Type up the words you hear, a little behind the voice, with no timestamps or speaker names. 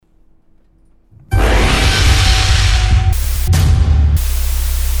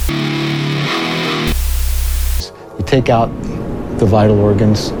You take out the vital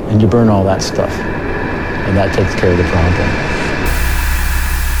organs and you burn all that stuff. And that takes care of the problem.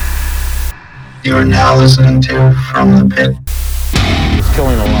 You are now listening to From the Pit. It's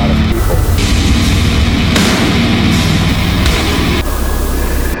killing a lot of people.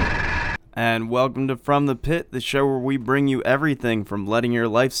 And welcome to From the Pit, the show where we bring you everything from letting your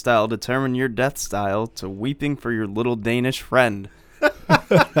lifestyle determine your death style to weeping for your little Danish friend.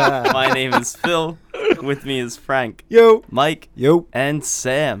 My name is Phil. With me is Frank. Yo. Mike. Yo. And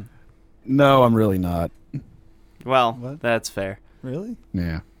Sam. No, I'm really not. Well, What? that's fair. Really?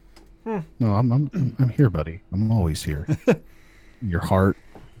 Yeah. No, I'm here, buddy. I'm always here. Your heart,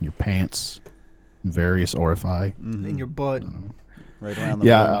 your pants, various orifici. In your butt. Right around the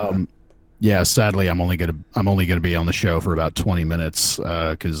Yeah. Yeah. Sadly, I'm only gonna be on the show for about 20 minutes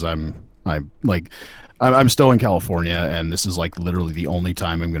because I'm still in California, and this is like literally the only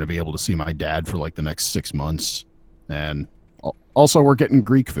time I'm gonna be able to see my dad for like the next 6 months. And also, we're getting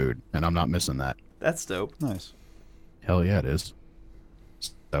Greek food, and I'm not missing that. That's dope. Nice. Hell yeah, it is.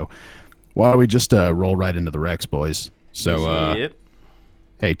 So, why don't we just roll right into the Rex, boys? So, Yep.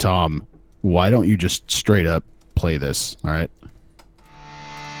 hey, Tom, why don't you just straight up play this, all right?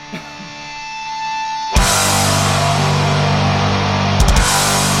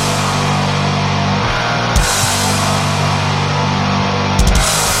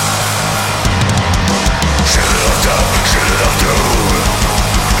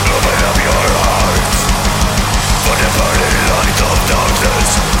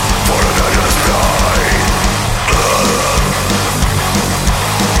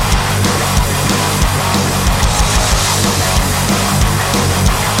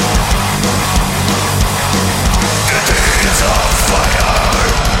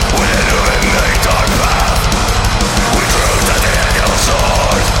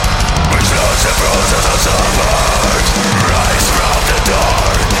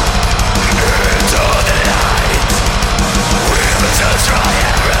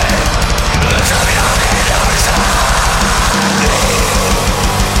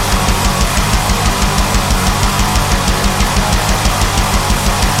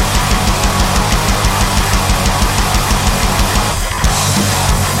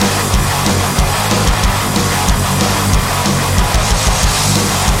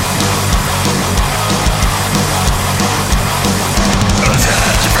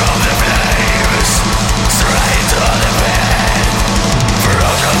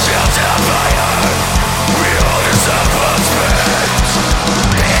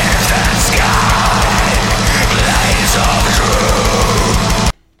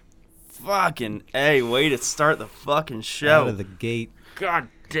 Fucking A, way to start the fucking show. Out of the gate. God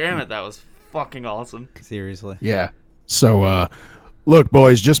damn it, that was fucking awesome. Seriously. Yeah. So, look,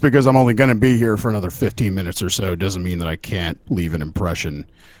 boys, just because I'm only going to be here for another 15 minutes or so doesn't mean that I can't leave an impression.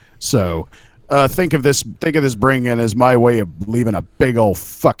 So, think of this bring in as my way of leaving a big old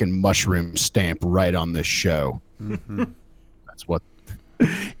fucking mushroom stamp right on this show. Mm-hmm. That's what.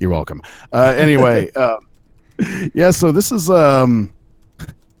 You're welcome. Anyway, yeah. So this is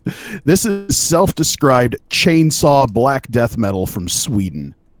self-described chainsaw black death metal from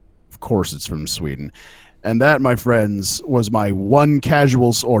Sweden. Of course, it's from Sweden. And that, my friends, was my one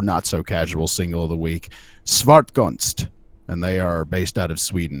casual or not so casual single of the week, Svartkonst. And they are based out of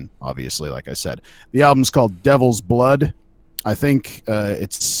Sweden, obviously, like I said. The album's called Devil's Blood. I think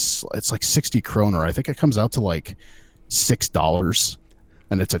it's like 60 kroner. I think it comes out to like $6.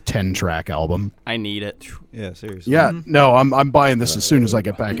 And it's a 10-track album. I need it. Yeah, seriously. Yeah, no, I'm buying this as soon as I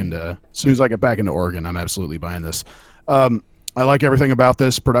get back into Oregon. I'm absolutely buying this. I like everything about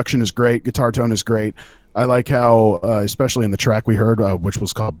this. Production is great. Guitar tone is great. I like how, especially in the track we heard, which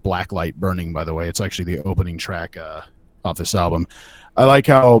was called Black Light Burning, by the way. It's actually the opening track off this album. I like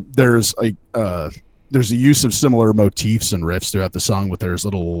how there's a use of similar motifs and riffs throughout the song, but there's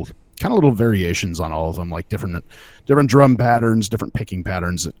little variations on all of them, like different drum patterns, different picking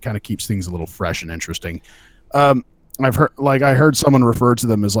patterns. It kind of keeps things a little fresh and interesting. I heard someone refer to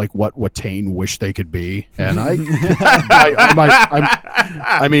them as like what Watain wish they could be, and I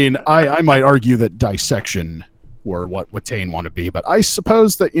might argue that Dissection were what Watain want to be, but I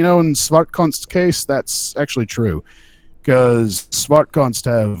suppose that, in Svartkonst's case, that's actually true, because Svartkonst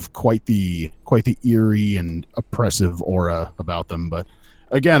have quite the eerie and oppressive aura about them, but.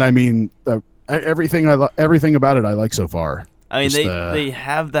 Again, I mean, everything about it I like so far. I mean, they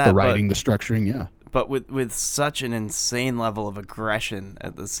have that. The writing, the structuring, yeah. But with such an insane level of aggression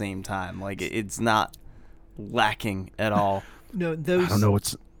at the same time, like it's not lacking at all. No, those. I don't know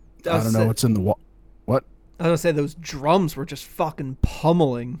what's in the what. I was gonna say those drums were just fucking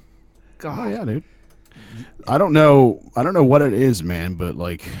pummeling. God. Oh yeah, dude. I don't know what it is, man, but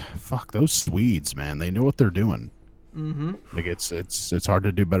like, fuck those Swedes, man. They know what they're doing. Mm-hmm. Like it's hard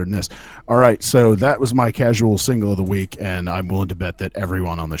to do better than this. All right, so that was my casual single of the week, and I'm willing to bet that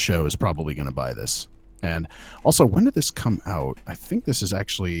everyone on the show is probably going to buy this. And also, when did this come out? I think this is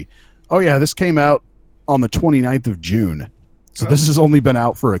actually, oh yeah, this came out on the 29th of June. So this has only been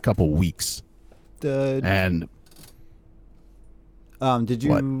out for a couple weeks. And did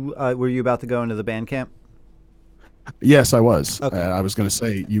you were you about to go into the Bandcamp? yes, I was. Okay. I was going to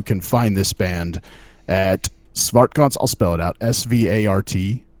say you can find this band at Svartkonst. I'll spell it out.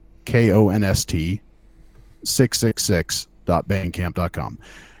 SVARTKONST 666.bandcamp.com.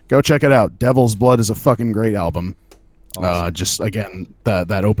 Go check it out. Devil's Blood is a fucking great album. Awesome. Just again,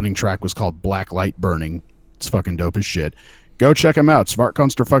 that opening track was called Black Light Burning. It's fucking dope as shit. Go check them out.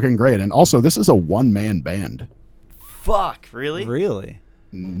 Svartkonst are fucking great. And also, this is a one-man band. Fuck, really? Really?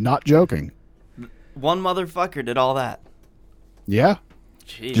 Not joking. One motherfucker did all that. Yeah.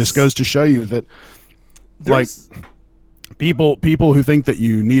 Jeez. Just goes to show you that, There's- like, people who think that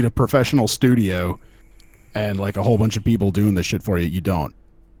you need a professional studio and like a whole bunch of people doing this shit for you, you don't.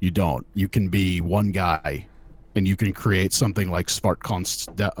 You can be one guy, and you can create something like Svartkonst's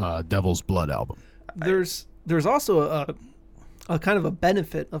Devil's Blood album. There's also a kind of a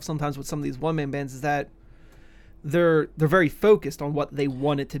benefit of sometimes with some of these one-man bands is that they're very focused on what they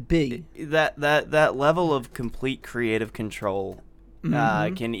want it to be. that level of complete creative control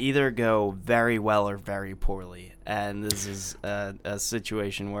can either go very well or very poorly, and this is a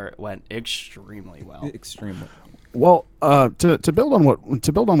situation where it went extremely well. Extremely. Well, to build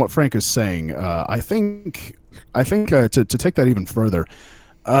on what Frank is saying, I think to take that even further,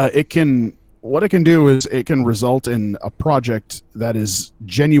 what it can do is it can result in a project that is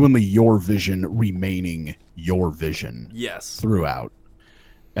genuinely your vision remaining your vision Yes. throughout.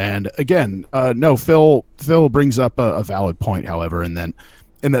 And again, no, Phil brings up a valid point, however, and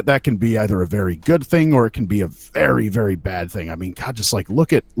that can be either a very good thing or it can be a very, very bad thing. I mean, God, just like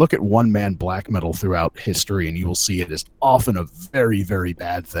look at one man black metal throughout history, and you will see it as often a very, very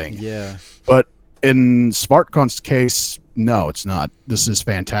bad thing. Yeah. But in Svartkonst's case, no, it's not. This is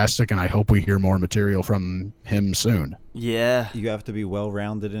fantastic, and I hope we hear more material from him soon. Yeah. You have to be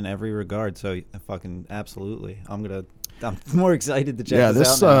well-rounded in every regard. So fucking absolutely. I'm more excited to check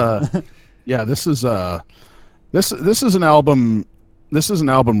this out now. This is an album. This is an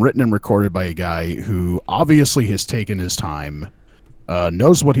album written and recorded by a guy who obviously has taken his time,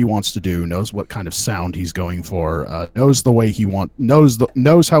 knows what he wants to do, knows what kind of sound he's going for, knows the way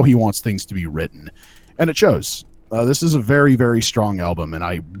knows how he wants things to be written, and it shows. This is a very, very strong album, and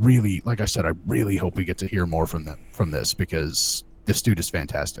I really, like I said, I really hope we get to hear more from this because this dude is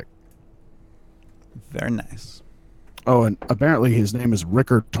fantastic. Very nice. Oh, and apparently his name is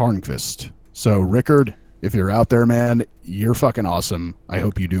Rickard Tarnqvist. So Rickard, if you're out there, man, you're fucking awesome. I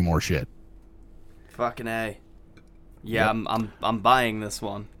hope you do more shit. Fucking A. Yeah, yep. I'm buying this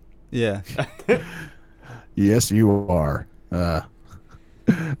one. Yeah. Yes, you are.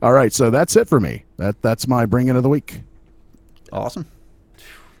 All right, so that's it for me. That's my bring in of the week. Awesome.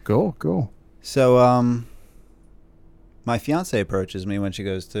 Cool. So, my fiance approaches me when she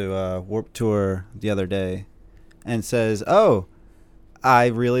goes to Warped Tour the other day and says, "Oh, I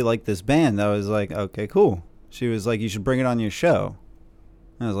really like this band." I was like, "Okay, cool." She was like, "You should bring it on your show."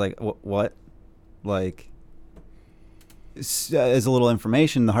 And I was like, "What?" Like, as a little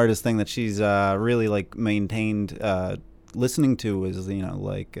information, the hardest thing that she's really like maintained listening to was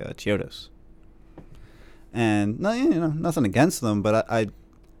Chiodos. And nothing against them, but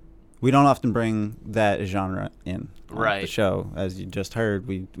we don't often bring that genre in on the show. As you just heard,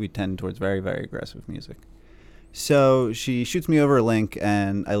 we tend towards very, very aggressive music. So she shoots me over a link,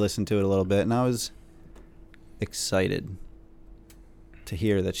 and I listened to it a little bit, and I was excited to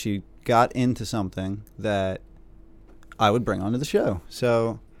hear that she got into something that I would bring onto the show.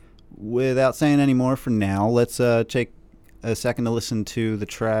 So without saying any more for now, let's take a second to listen to the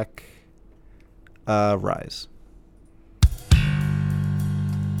track Rise.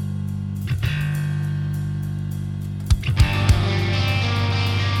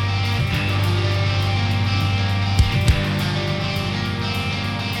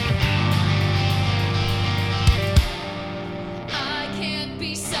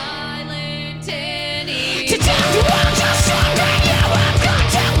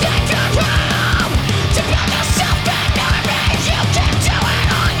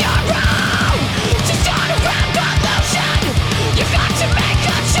 Just turn around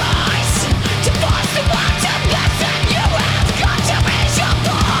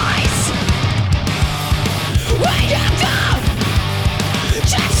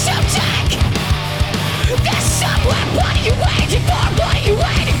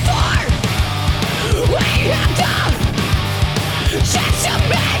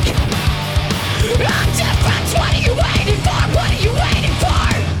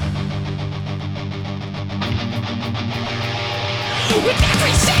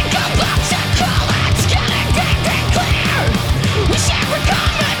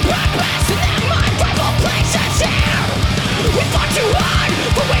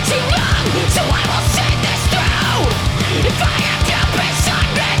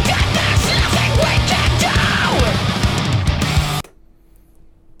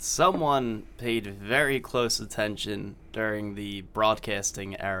someone paid very close attention during the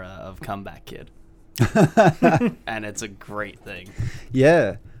broadcasting era of Comeback Kid. And it's a great thing.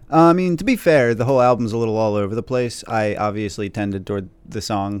 Yeah. I mean, to be fair, the whole album's a little all over the place. I obviously tended toward the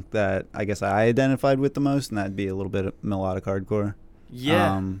song that I guess I identified with the most, and that'd be a little bit of melodic hardcore.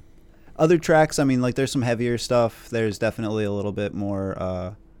 Yeah. Other tracks, I mean, like, there's some heavier stuff. There's definitely a little bit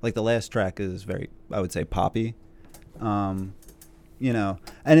more, like, the last track is very, I would say, poppy. You know,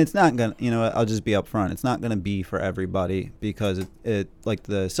 and it's not gonna, you know, I'll just be upfront. It's not gonna be for everybody because it like,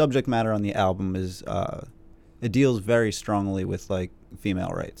 the subject matter on the album is, it deals very strongly with, like, female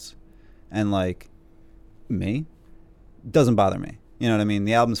rights. And, like, me, doesn't bother me. You know what I mean?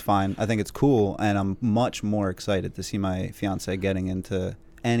 The album's fine. I think it's cool, and I'm much more excited to see my fiance getting into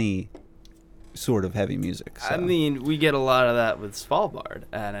any sort of heavy music. So. I mean, we get a lot of that with Svalbard,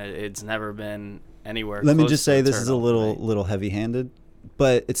 and it's never been anywhere Let me close just to say a this is a turn-on little for me. little heavy-handed,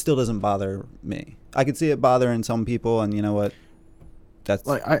 but it still doesn't bother me. I could see it bothering some people, and you know what? That's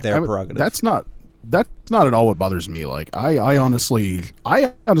Like their prerogative. That's not at all what bothers me. Like I honestly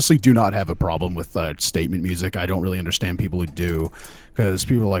do not have a problem with statement music. I don't really understand people who do, because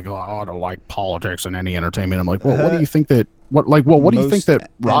people are like, oh, I don't like politics and any entertainment. I'm like, well, what do you think that what do you think that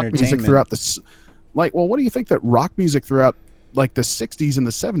rock music entertainment. throughout this like what do you think that rock music throughout like the 60s and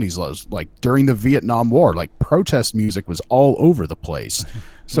the 70s was like during the Vietnam War? Like protest music was all over the place.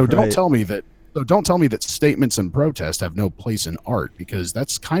 So don't Right. tell me that statements and protest have no place in art, because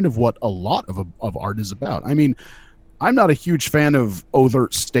that's kind of what a lot of art is about. I mean, I'm not a huge fan of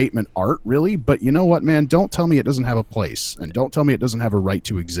overt statement art, really, but you know what, man? Don't tell me it doesn't have a place, and don't tell me it doesn't have a right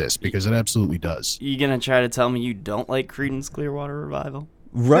to exist, because it absolutely does. You gonna try to tell me you don't like Creedence Clearwater Revival?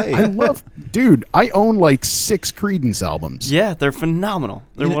 right. I love, dude, I own like 6 Creedence albums. Yeah, they're phenomenal.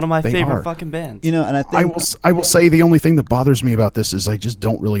 They're one of my they favorite are. fucking bands. You know, and I think I will say the only thing that bothers me about this is I just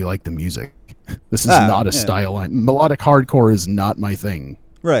don't really like the music. This is not a yeah. style. Melodic hardcore is not my thing.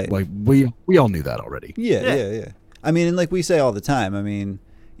 right. Like we all knew that already. Yeah. I mean, and like we say all the time, I mean,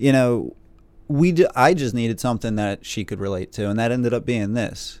 you know, I just needed something that she could relate to, and that ended up being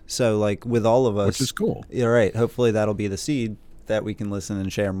this. So, like, with all of us, Which is cool. You're right. Hopefully, that'll be the seed that we can listen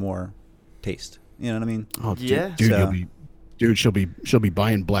and share more taste. You know what I mean? Oh, Yeah. dude, So- she'll be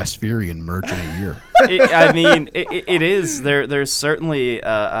buying Blaspherian merch in a year. I mean, it is. There's certainly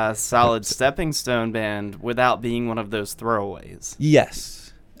a solid stepping stone band without being one of those throwaways.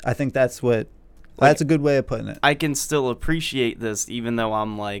 Yes, I think that's a good way of putting it. I can still appreciate this, even though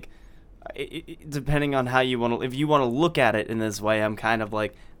I'm like, depending on how you want to, if you want to look at it in this way, I'm kind of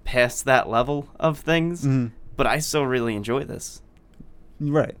like past that level of things. But I still really enjoy this.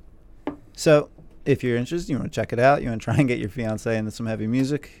 Right. So, if you're interested, you want to check it out, you want to try and get your fiance into some heavy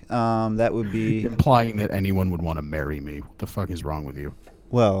music, that would be, Implying that anyone would want to marry me. What the fuck is wrong with you?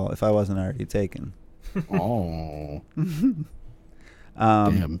 well, if I wasn't already taken. Oh.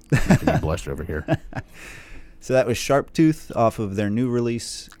 Damn. Making me blush over here. So that was Sharp Tooth off of their new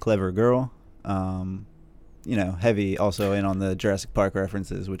release, Clever Girl. You know, heavy also in on the Jurassic Park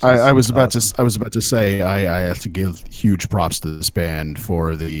references, which is I was about awesome. to say I have to give huge props to this band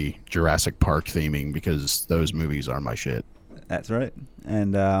for the Jurassic Park theming, because those movies are my shit. That's right.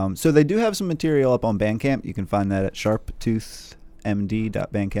 And so they do have some material up on Bandcamp. You can find that at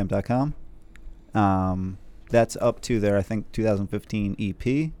sharptoothmd.bandcamp.com. That's up to their, I think, 2015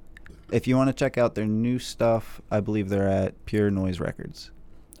 EP. If you want to check out their new stuff, I believe they're at Pure Noise Records.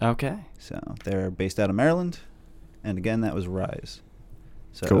 Okay. So they're based out of Maryland. And again, that was Rise.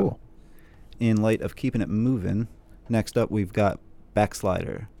 So Cool. in light of keeping it moving, next up we've got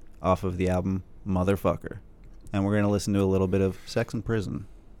Backslider off of the album Motherfucker. And we're going to listen to a little bit of Sex and Prison.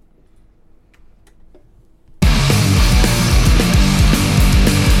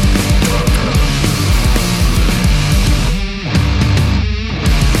 Motherfucker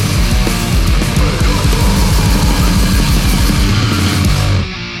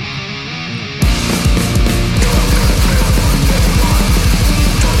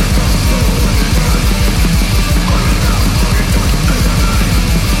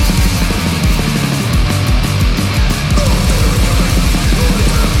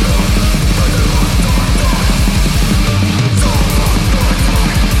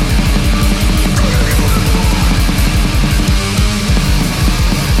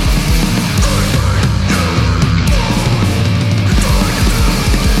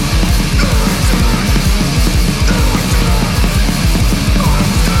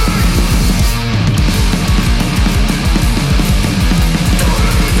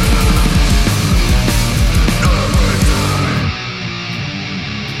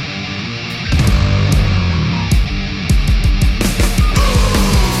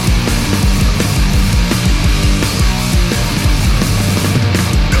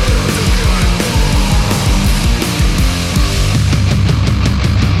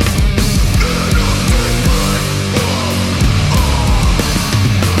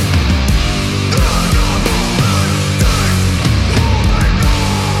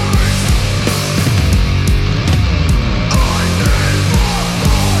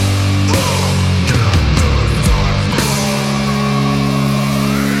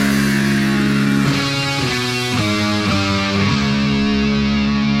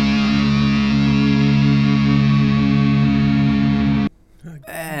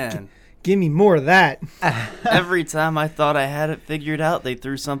Give me more of that. Every time I thought I had it figured out, they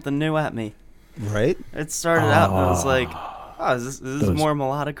threw something new at me. Right? It started out and I was like, oh, is this more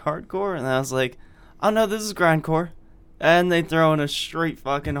melodic hardcore? And I was like, oh no, this is grindcore. And they throw in a straight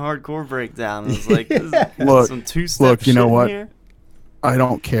fucking hardcore breakdown. I was like, this is Look, some two-step look, you know shit what? here. I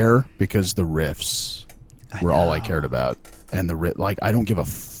don't care because the riffs were all I cared about. And I don't give a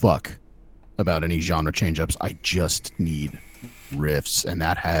fuck about any genre change-ups. I just need riffs. And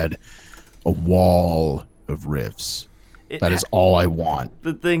that had a wall of riffs. That is all I want.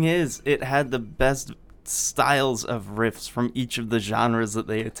 The thing is, it had the best styles of riffs from each of the genres that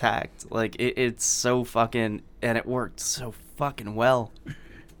they attacked. Like, it's so fucking... And it worked so fucking well.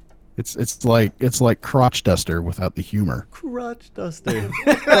 It's like Crotch Duster without the humor. Crotch Duster.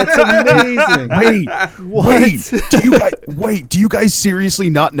 That's amazing. Do you guys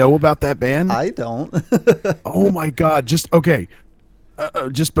seriously not know about that band? I don't. Oh my god! Just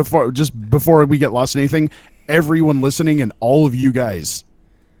before we get lost in anything, everyone listening and all of you guys,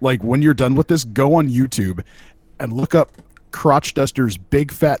 like when you're done with this, go on YouTube and look up Crotch Duster's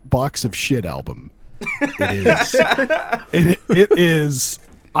Big Fat Box of Shit album. It is. It is.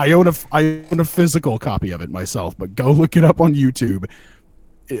 I own a physical copy of it myself, but go look it up on YouTube.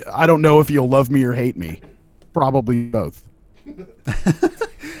 I don't know if you'll love me or hate me. Probably both.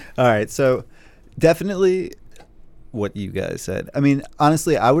 All right, so definitely what you guys said. I mean,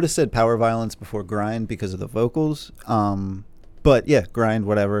 honestly, I would have said Power Violence before Grind because of the vocals. But yeah, Grind,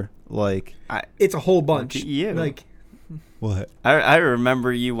 whatever. Like, It's a whole bunch. You. Like, what? I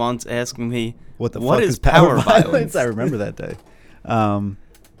remember you once asking me, What what fuck is Power Violence? I remember that day.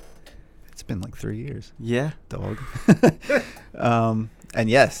 It's been like 3 years. Yeah. Dog. And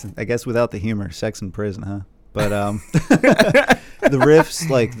yes, I guess without the humor, Sex in Prison, huh? But the riffs,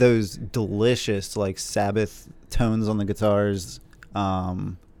 like those delicious like Sabbath tones on the guitars,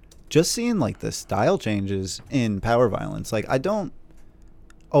 just seeing like the style changes in Power Violence. Like I don't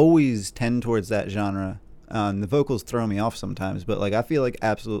always tend towards that genre. The vocals throw me off sometimes, but like I feel like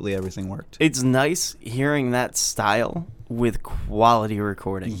absolutely everything worked. It's nice hearing that style with quality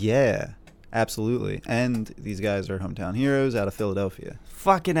recording. Yeah, absolutely. And these guys are hometown heroes out of Philadelphia,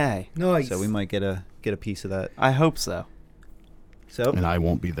 Fucking A. nice. so we might get a piece of that. I hope so. So And I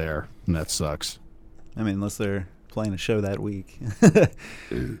won't be there, and that sucks. I mean, unless they're playing a show that week.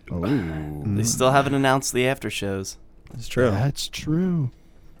 Oh, They still haven't announced the after shows. It's true. that's true.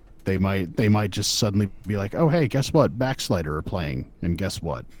 They might just suddenly be like, oh hey, guess what? Backslider are playing, and guess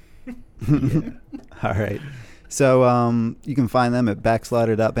what? All right. So you can find them at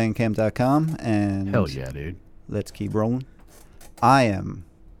backslider.bandcamp.com, and Hell yeah, dude. let's keep rolling. I am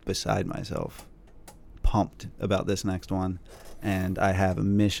beside myself, pumped about this next one, and I have a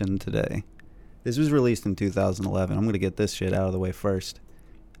mission today. This was released in 2011. I'm going to get this shit out of the way first.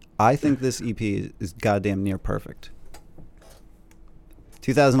 I think this EP is goddamn near perfect.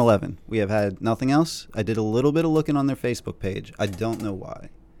 2011. We have had nothing else. I did a little bit of looking on their Facebook page. I don't know why.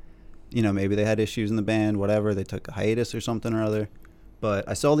 You know, maybe they had issues in the band, whatever. They took a hiatus or something or other. But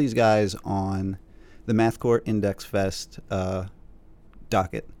I saw these guys on the Mathcore Index Fest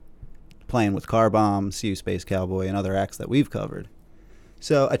docket, playing with Car Bomb, See You Space Cowboy, and other acts that we've covered.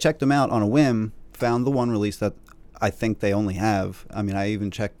 So I checked them out on a whim, found the one release that I think they only have. I mean, I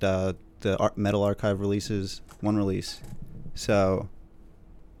even checked the Metal Archive releases, one release. So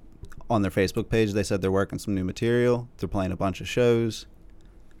on their Facebook page, they said they're working some new material. They're playing a bunch of shows.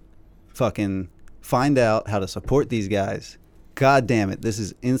 Fucking find out how to support these guys. God damn it. This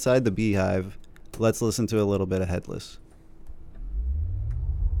is Inside the Beehive. Let's listen to a little bit of Headless.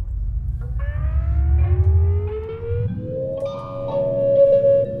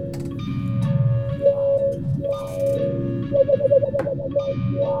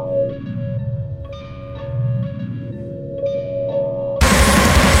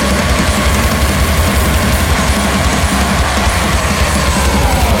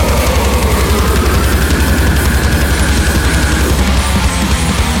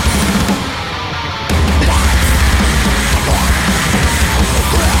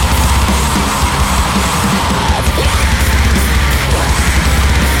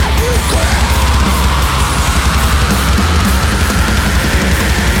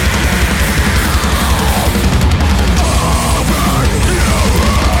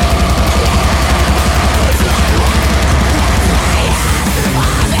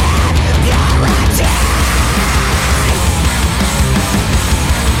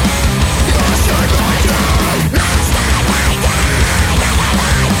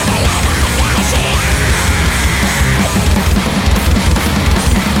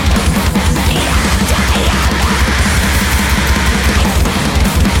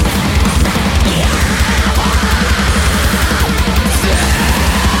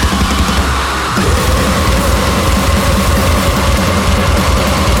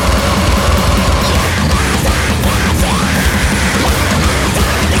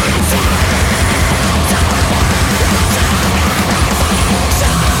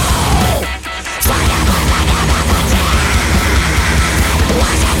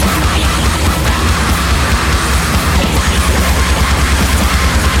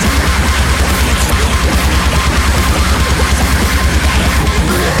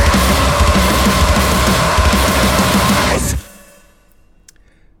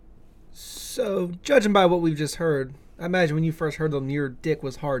 Judging by what we've just heard, I imagine when you first heard them, your dick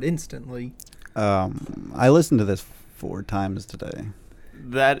was hard instantly. I listened to this 4 times today.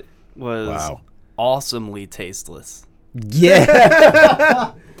 That was Wow. awesomely tasteless.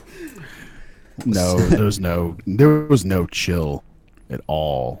 Yeah. No, there was no chill at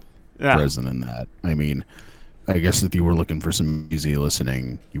all Yeah. present in that. I mean, I guess if you were looking for some easy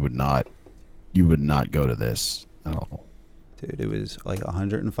listening, you would not go to this at all. Dude, it was like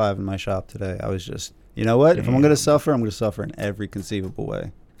 105 in my shop today. I was just, you know what? If I'm going to suffer, I'm going to suffer in every conceivable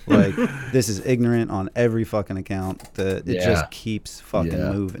way. Like, this is ignorant on every fucking account. It Yeah. just keeps fucking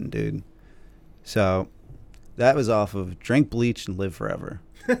Yeah. moving, dude. So, that was off of Drink Bleach and Live Forever.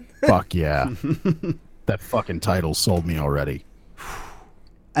 Fuck yeah. That fucking title sold me already.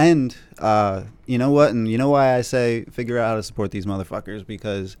 And, you know what? And you know why I say figure out how to support these motherfuckers?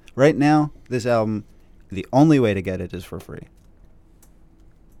 Because right now, this album, the only way to get it is for free.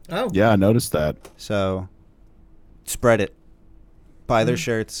 Oh. Yeah, I noticed that. So, spread it. Buy their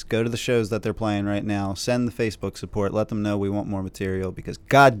shirts. Go to the shows that they're playing right now. Send the Facebook support. Let them know we want more material because,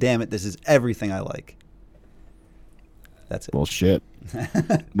 god damn it, this is everything I like. That's it. Well, shit.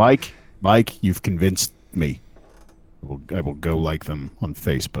 Mike, you've convinced me. I will go like them on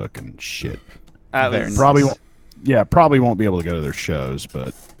Facebook and shit. At Very least- Probably won't. Yeah, probably won't be able to go to their shows,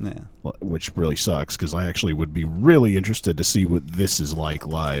 but Yeah. which really sucks because I actually would be really interested to see what this is like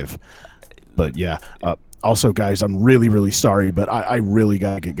live. But yeah, also guys, I'm really, really sorry, but I really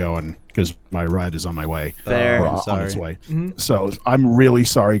gotta get going because my ride is on my way. Fair. Or I'm on its sorry. way. So I'm really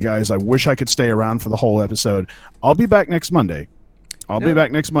sorry, guys. I wish I could stay around for the whole episode. I'll be back next Monday. I'll be Yeah.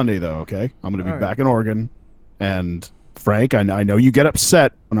 back next Monday, though. Okay, I'm gonna be All right. back in Oregon, and Frank, I know you get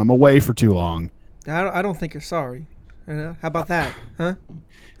upset when I'm away for too long. I don't think you're sorry. How about that? Huh?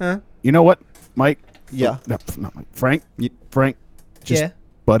 You know what, Mike? Yeah. No, not Mike. Frank. Ye- Frank. Just Yeah.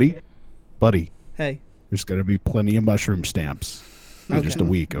 buddy. Hey. There's gonna be plenty of mushroom stamps in Okay. just a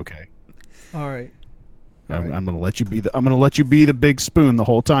week. Okay. All right. I'm gonna let you be the. I'm gonna let you be the big spoon the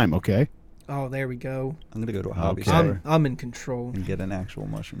whole time. Okay. Oh, there we go. I'm going to go to a hobby Okay. store I'm in control. and get an actual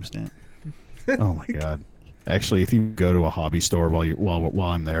mushroom stamp. Oh my god. Actually, if you go to a hobby store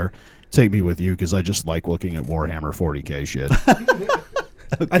while I'm there, take me with you because I just like looking at Warhammer 40K shit.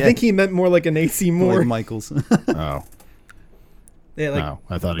 I think he meant more like an AC Moore. Like Michaels. Oh. Yeah, like No,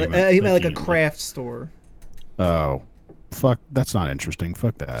 I thought he like, meant, he meant like a you- craft store. Oh, fuck! That's not interesting.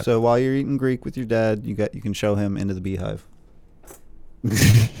 Fuck that. So while you're eating Greek with your dad, you can show him Into the Beehive.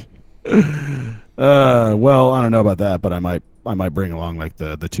 Well, I don't know about that, but I might bring along like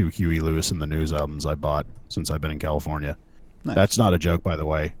the 2 Huey Lewis and the News albums I bought since I've been in California. Nice. That's not a joke, by the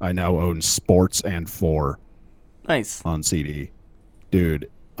way. I now own Sports and 4 Nice. on CD. Dude,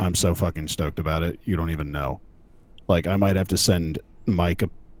 I'm so fucking stoked about it. You don't even know. Like, I might have to send Mike a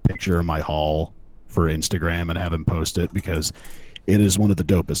picture of my haul for Instagram and have him post it because it is one of the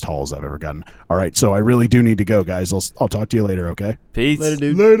dopest hauls I've ever gotten. All right, so I really do need to go, guys. I'll talk to you later, okay? Peace. Later,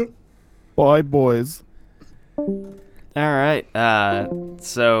 dude. Later. Bye, boys. All right.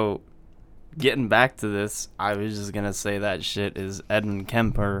 So getting back to this, I was just gonna say that shit is Edmund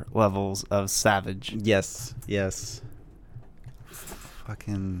Kemper levels of savage. Yes.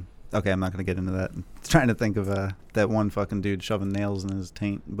 Fucking. Okay, I'm not gonna get into that. I'm trying to think of that one fucking dude shoving nails in his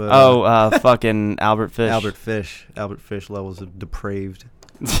taint. But Fucking Albert Fish. Albert Fish levels of depraved.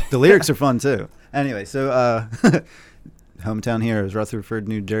 The lyrics are fun too. Anyway, so hometown heroes, Rutherford,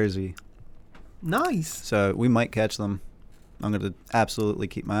 New Jersey. Nice. So we might catch them. I'm gonna absolutely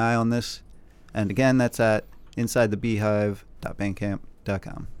keep my eye on this. And again, that's at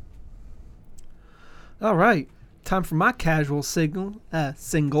insidethebeehive.bandcamp.com. All right. Time for my casual single.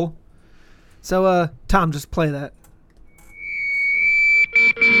 So, Tom, just play that.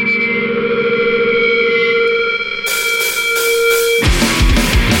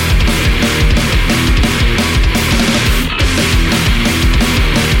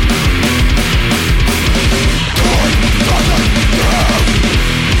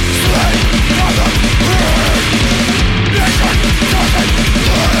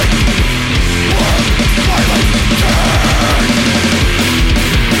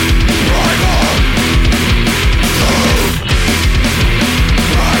 Rival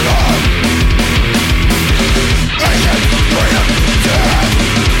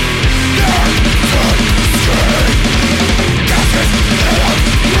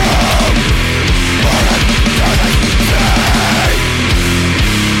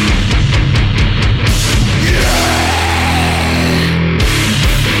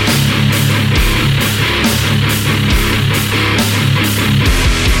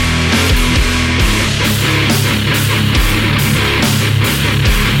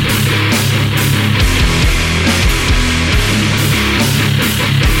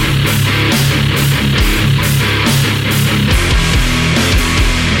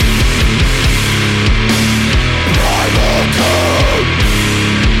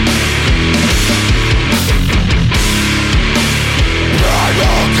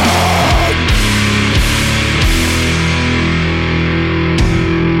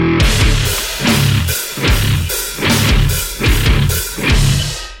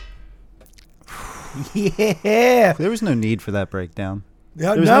Yeah. There was no need for that breakdown.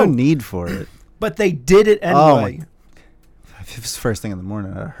 Yeah, There was no need for it. But they did it Oh, anyway. If it was first thing in the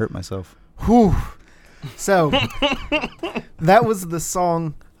morning, I'd hurt myself. Whew. So that was the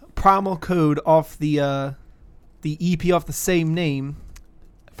song Primal Code off the EP off the same name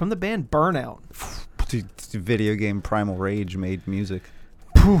from the band Burnout. Dude, video game Primal Rage made music.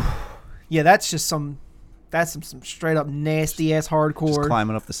 Yeah, that's some straight up nasty ass Just hardcore.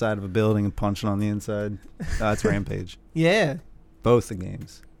 climbing up the side of a building and punching on the inside. That's Rampage. Yeah. Both the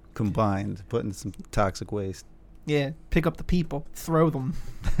games combined, putting some toxic waste. Yeah, pick up the people, throw them.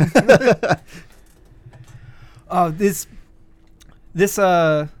 This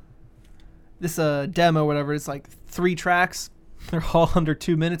demo, whatever, it's like 3 tracks. They're all under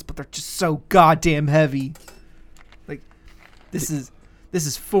 2 minutes, but they're just so goddamn heavy. Like, this is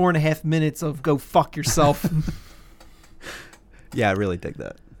 4.5 minutes of go fuck yourself. Yeah, I really dig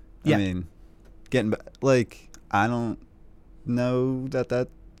that. Yeah. I mean, I don't know that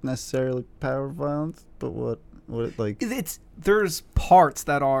necessarily power violence, but what There's parts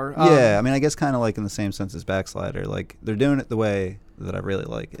that are yeah, I mean, I guess kind of like in the same sense as Backslider. Like, they're doing it the way that I really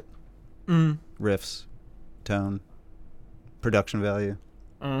like it. Riffs, tone, production value.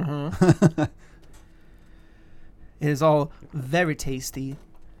 It is all very tasty.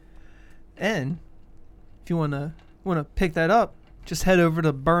 And if you wanna pick that up, just head over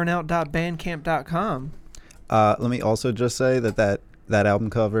to burnout.bandcamp.com. Let me also just say that album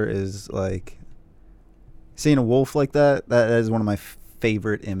cover is like, seeing a wolf like that is one of my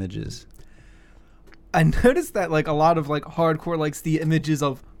favorite images. I noticed that like a lot of like hardcore likes the images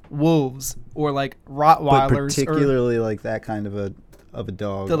of wolves or like Rottweilers, But particularly like that kind of a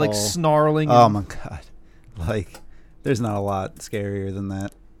dog. they're like snarling. Oh and- my god! Like, there's not a lot scarier than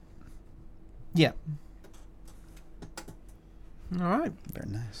that. Yeah. All right, Very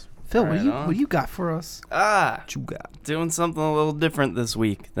nice. Phil, Right on. what do you got for us? What you got? Doing something a little different this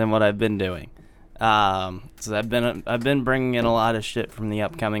week than what I've been doing. So I've been bringing in a lot of shit from the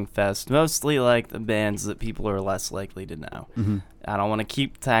upcoming fest, mostly like the bands that people are less likely to know. I don't want to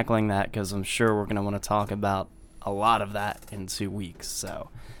keep tackling that because I'm sure we're gonna want to talk about a lot of that in 2 weeks. So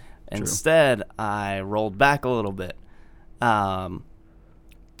instead, I rolled back a little bit.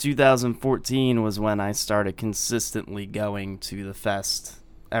 2014 was when I started consistently going to the fest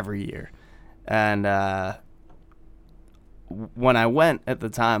every year, and when I went at the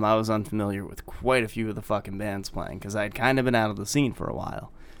time, I was unfamiliar with quite a few of the fucking bands playing because I'd kind of been out of the scene for a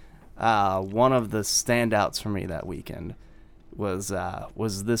while. One of the standouts for me that weekend was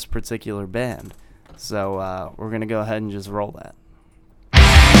this particular band. So we're gonna go ahead and just roll that.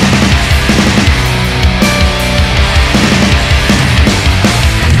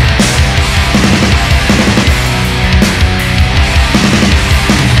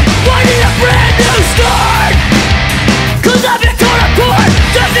 I need a brand new start, 'cause I've been torn apart,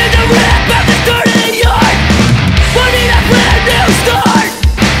 just in the rip at the dirt in the yard. I need a brand new start,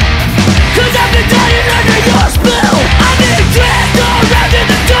 'cause I've been dying under your spell. I've been dragged around in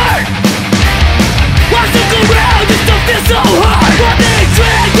the dirt, watch look around, it still feels so hard.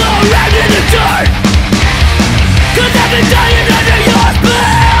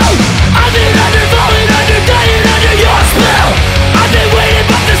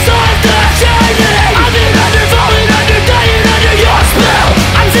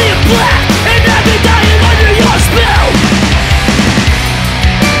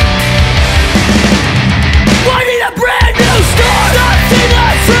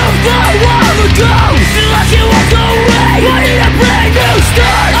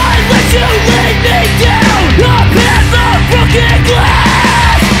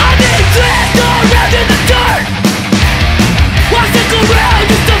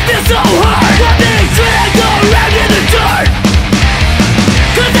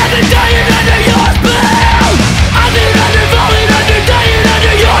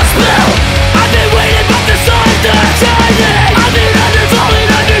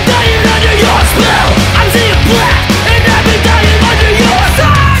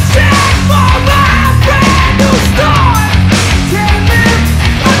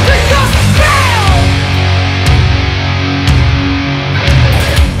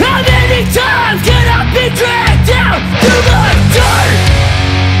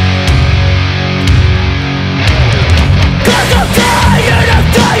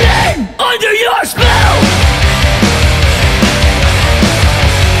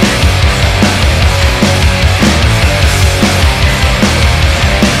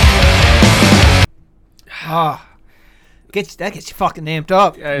 That gets you fucking amped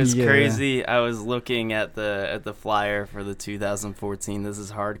up. It was Yeah. crazy. I was looking at the flyer for the 2014 This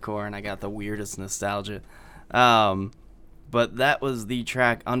Is Hardcore, and I got the weirdest nostalgia. But that was the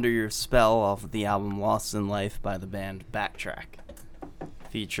track Under Your Spell off of the album Lost in Life by the band Backtrack,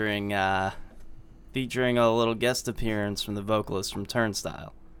 featuring a little guest appearance from the vocalist from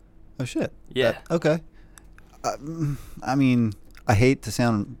Turnstile. Oh shit. Yeah. Okay. I mean, I hate to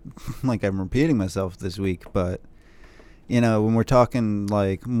sound like I'm repeating myself this week, but when we're talking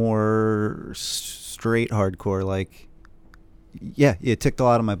like more straight hardcore, like, yeah, it ticked a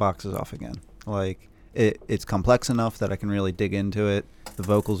lot of my boxes off again. Like, it's complex enough that I can really dig into it. The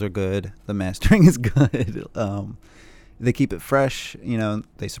vocals are good. The mastering is good. They keep it fresh.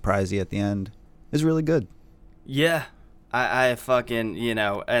 They surprise you at the end. It's really good. Yeah. I fucking,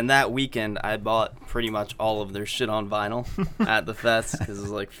 and that weekend I bought pretty much all of their shit on vinyl at the fest because it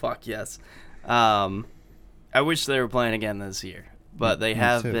was like, fuck yes. I wish they were playing again this year, but they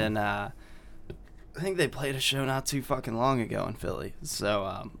have been, I think they played a show not too fucking long ago in Philly.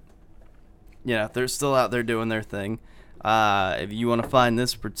 So, they're still out there doing their thing. If you want to find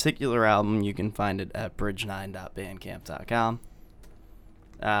this particular album, you can find it at bridge9.bandcamp.com.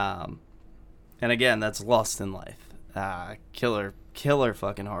 And again, that's Lost in Life. Killer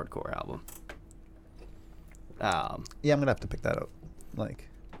fucking hardcore album. Yeah, I'm gonna have to pick that up. Like,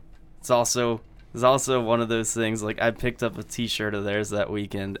 It's also one of those things, like, I picked up a t-shirt of theirs that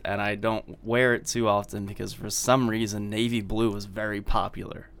weekend, and I don't wear it too often because for some reason navy blue was very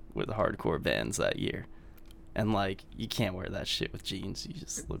popular with hardcore bands that year. And, like, you can't wear that shit with jeans. You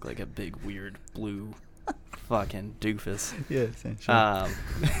just look like a big, weird, blue fucking doofus. yeah,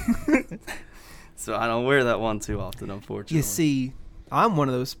 essentially. So I don't wear that one too often, unfortunately. You see, I'm one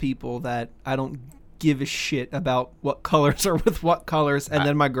of those people that I don't give a shit about what colors are with what colors, and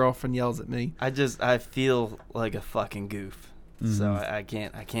then my girlfriend yells at me. I feel like a fucking goof, so I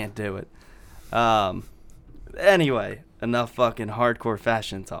can't do it. Anyway, enough fucking hardcore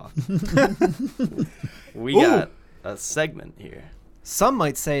fashion talk. We got a segment here. Some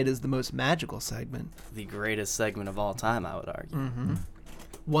might say it is the most magical segment. The greatest segment of all time, I would argue. Mm-hmm.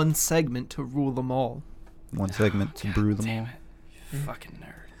 One segment to rule them all. One segment to brew them Damn all. it. You fucking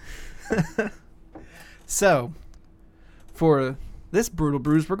nerd. So, for this Brutal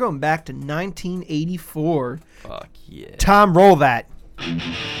Brews, we're going back to 1984. Fuck yeah. Tom, roll that.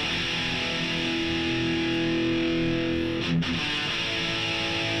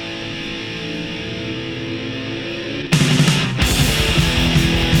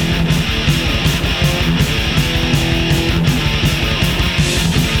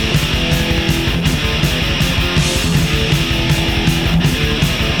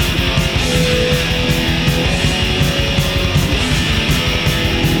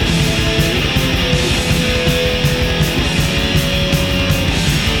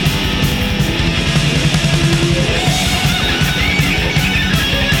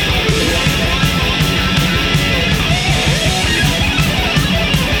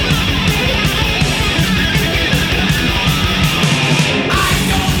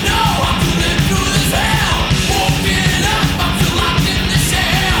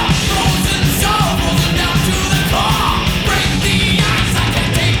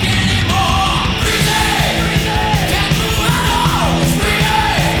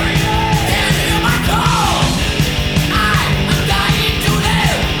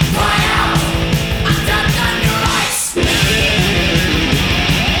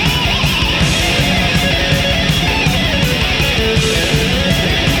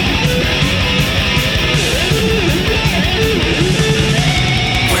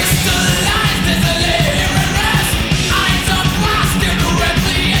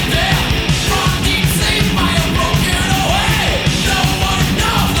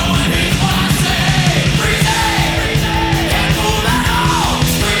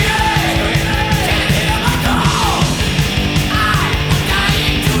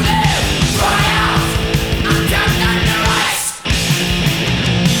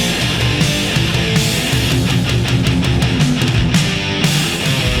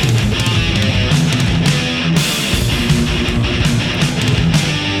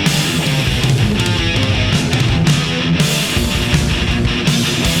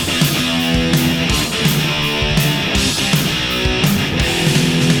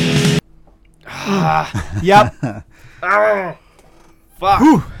 Yep. Oh, fuck.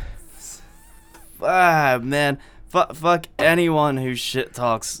 Man. Fuck anyone who shit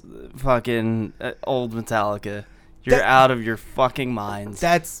talks fucking old Metallica. You're out of your fucking minds.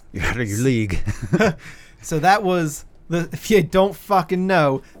 That's You're out of your league. so that was if you don't fucking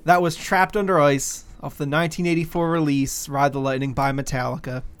know, that was Trapped Under Ice off the 1984 release, Ride the Lightning by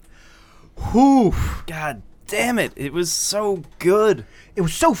Metallica. Whew. God damn it. It was so good. It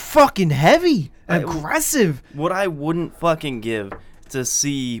was so fucking heavy and aggressive. What I wouldn't fucking give to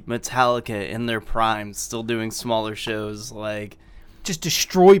see Metallica in their prime still doing smaller shows, like, Just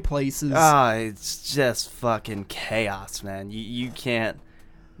destroy places. it's just fucking chaos, man. You can't,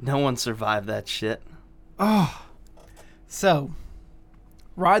 no one survived that shit. So,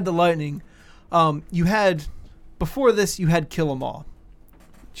 Ride the Lightning. Before this, you had Kill 'Em All.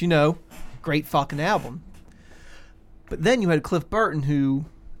 Which, great fucking album. But then you had Cliff Burton, who,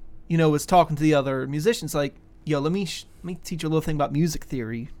 was talking to the other musicians like, yo, let me teach you a little thing about music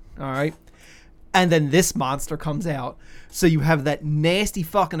theory, all right? And then this monster comes out. So you have that nasty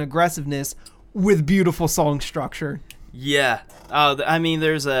fucking aggressiveness with beautiful song structure. Yeah. I mean,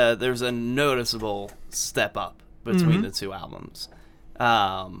 there's a noticeable step up between the two albums.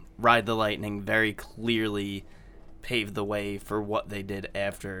 Ride the Lightning very clearly paved the way for what they did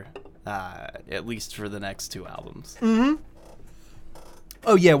after, at least for the next two albums.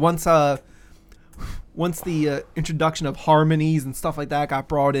 Oh yeah, once the introduction of harmonies and stuff like that got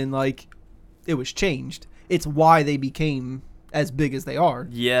brought in, like, it was changed. It's why they became as big as they are.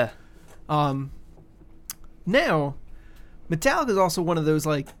 Yeah. Now, Metallica is also one of those,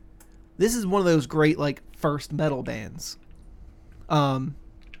 like, this is one of those great, like, first metal bands.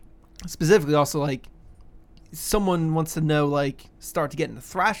 Specifically also, like, someone wants to know, like, start to get into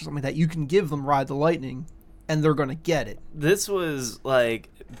thrash or something like that, you can give them Ride the Lightning and they're gonna get it. This was, like,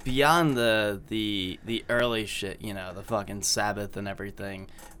 beyond the early shit, the fucking Sabbath and everything.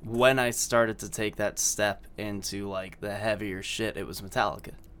 When I started to take that step into, like, the heavier shit, it was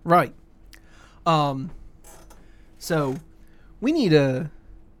Metallica. Right. So we need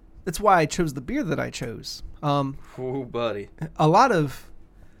that's why I chose the beer that I chose. Ooh, buddy. A lot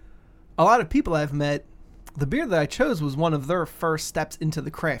of people I've met, the beer that I chose was one of their first steps into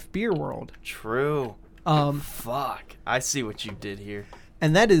the craft beer world. True. Fuck. I see what you did here.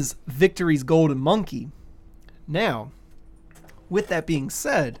 And that is Victory's Golden Monkey. Now, with that being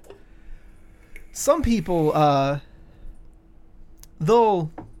said, some people they'll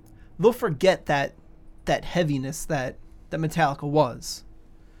forget that heaviness that Metallica was.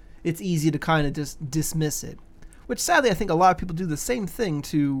 It's easy to kind of just dismiss it, which sadly I think a lot of people do the same thing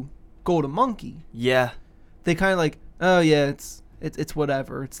to Golden Monkey. Yeah. They kind of like, oh yeah, it's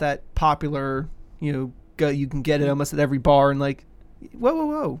whatever. It's that popular, you can get it almost at every bar, and like,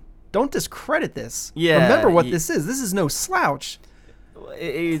 whoa. Don't discredit this. Yeah. Remember what this is. This is no slouch.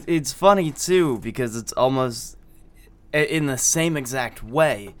 It's funny, too, because it's almost in the same exact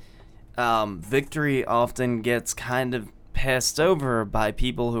way. Victory often gets kind of passed over by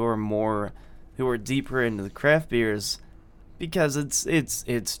people who are deeper into the craft beers because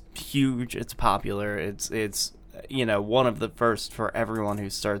it's huge, it's popular, it's one of the first for everyone who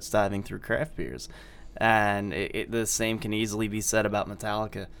starts diving through craft beers. And the same can easily be said about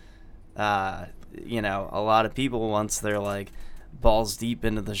Metallica. A lot of people, once they're like balls deep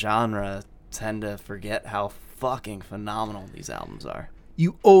into the genre, tend to forget how fucking phenomenal these albums are.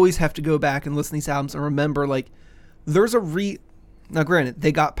 You always have to go back and listen to these albums and remember, like, there's now granted,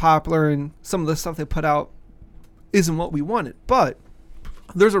 they got popular and some of the stuff they put out isn't what we wanted, but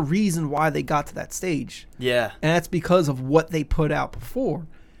there's a reason why they got to that stage. Yeah. And that's because of what they put out before.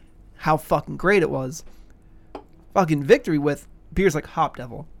 How fucking great it was. Fucking Victory with beers like Hop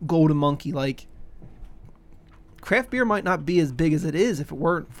Devil, Golden Monkey, like, craft beer might not be as big as it is if it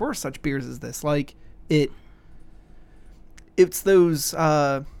weren't for such beers as this. Like, it's those,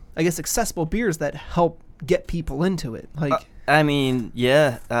 I guess, accessible beers that help get people into it. Like, I mean,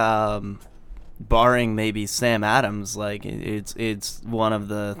 yeah, barring maybe Sam Adams, like, it's one of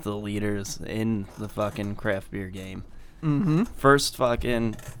the leaders in the fucking craft beer game. mm-hmm.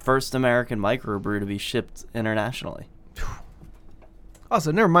 First American microbrew to be shipped internationally.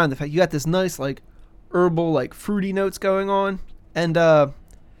 Also, never mind the fact you got this nice, like, herbal, like, fruity notes going on, and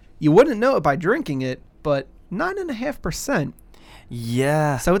you wouldn't know it by drinking it, but 9.5%.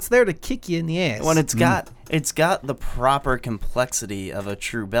 Yeah. So it's there to kick you in the ass. When it's got the proper complexity of a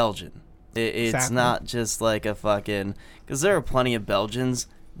true Belgian. It's Exactly. not just like a fucking, because there are plenty of Belgians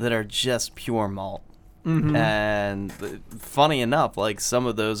that are just pure malt. Mhm. And funny enough, like, some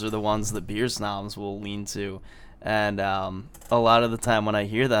of those are the ones that beer snobs will lean to. And a lot of the time when I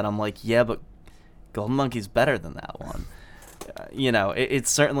hear that, I'm like, yeah, but Golden Monkey's better than that one.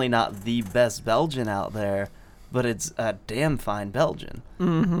 It's certainly not the best Belgian out there, but it's a damn fine Belgian.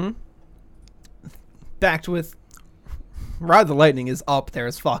 Mm-hmm. Backed with Ride the Lightning is up there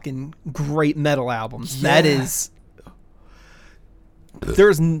as fucking great metal albums. Yeah. That is...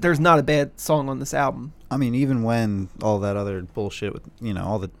 there's not a bad song on this album. I mean, even when all that other bullshit with,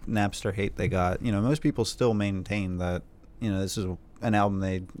 all the Napster hate they got, most people still maintain that, this is an album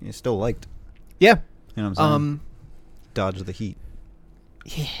they still liked. Yeah. You know what I'm saying? Dodge the heat.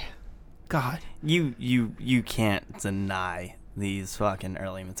 Yeah. God. You can't deny these fucking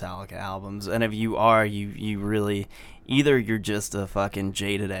early Metallica albums, and if you are, you really, either you're just a fucking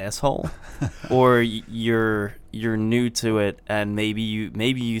jaded asshole, or you're new to it, and maybe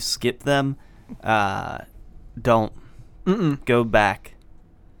you skip them. Don't go back.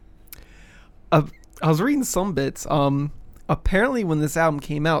 I was reading some bits. Apparently, when this album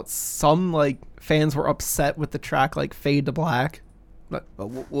came out, some fans were upset with the track "Fade to Black." Like,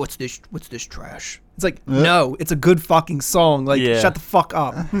 what's this trash? It's like, no, it's a good fucking song. Shut the fuck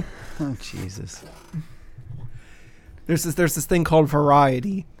up. Oh, Jesus. There's this thing called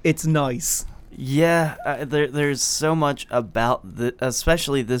variety. It's nice. Yeah, there's so much about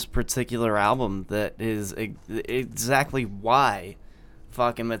especially this particular album that is exactly why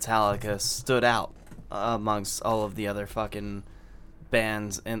fucking Metallica stood out amongst all of the other fucking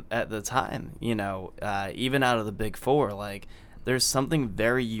bands at the time. Even out of the big four, there's something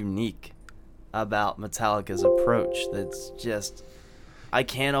very unique about Metallica's approach that's just, I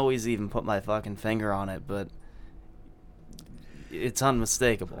can't always even put my fucking finger on it, but it's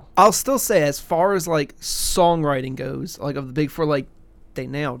unmistakable. I'll still say, as far as songwriting goes, of the big four, they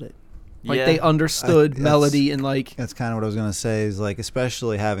nailed it. They understood melody and That's kind of what I was gonna say. Is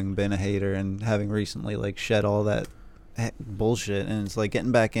especially having been a hater and having recently shed all that bullshit, and it's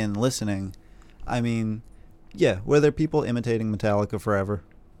getting back in listening. I mean, yeah, were there people imitating Metallica forever,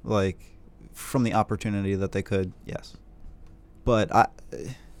 from the opportunity that they could? Yes, but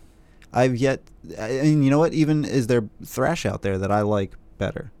I've yet. I mean, you know what? Even is there thrash out there that I like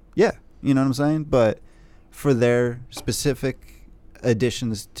better? Yeah, you know what I'm saying. But for their specific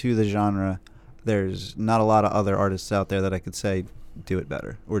additions to the genre, there's not a lot of other artists out there that I could say do it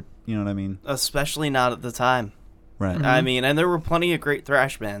better, or you know what I mean. Especially not at the time, right? Mm-hmm. I mean, and there were plenty of great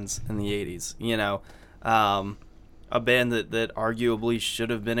thrash bands in the '80s. A band that arguably should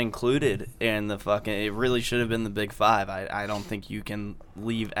have been included in the fucking. It really should have been the Big Five. I don't think you can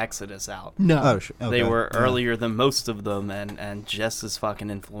leave Exodus out. No. Oh, sure. Okay. They were earlier than most of them, and just as fucking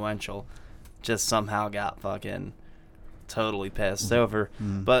influential. Just somehow got fucking totally passed over.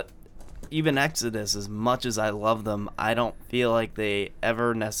 But even Exodus, as much as I love them, I don't feel like they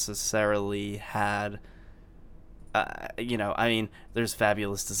ever necessarily had. I mean, there's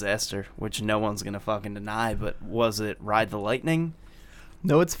Fabulous Disaster, which no one's gonna fucking deny, but was it Ride the Lightning?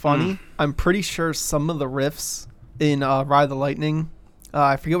 No, it's funny. I'm pretty sure some of the riffs in Ride the Lightning,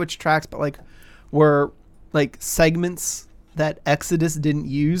 I forget which tracks, but were segments that Exodus didn't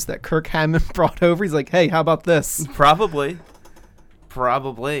use that Kirk Hammett brought over. He's like, hey, how about this? Probably.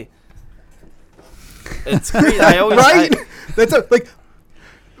 It's crazy. I always right? That's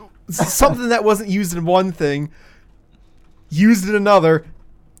something that wasn't used in one thing, used in another,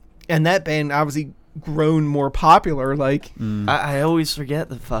 and that band obviously grown more popular. I always forget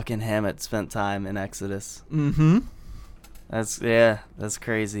that fucking Hammett spent time in Exodus. Mm-hmm. That's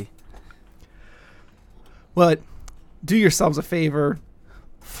crazy. But do yourselves a favor,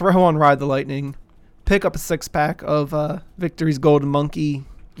 throw on Ride the Lightning, pick up a 6-pack of Victory's Golden Monkey.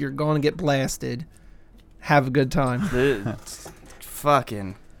 You're gonna get blasted. Have a good time. Dude,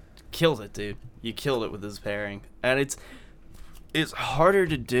 fucking killed it, dude. You killed it with this pairing, and it's harder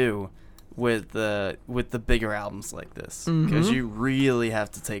to do with the bigger albums like this because you really have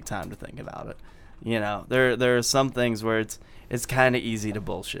to take time to think about it. There are some things where it's kind of easy to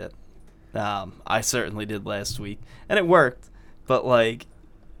bullshit. I certainly did last week, and it worked. But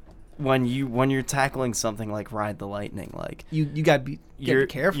when you're tackling something like Ride the Lightning, you gotta be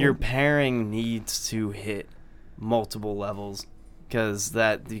careful. Your pairing needs to hit multiple levels because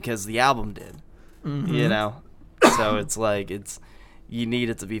the album did. So it's you need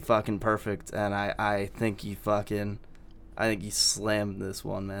it to be fucking perfect, and I think you slammed this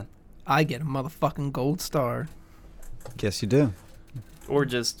one, man. I get a motherfucking gold star. Guess you do. Or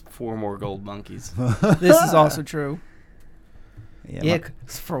just 4 more gold monkeys. This is also true. Yeah,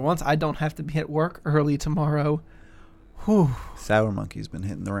 'cause for once I don't have to be at work early tomorrow. Whew. Sour Monkey's been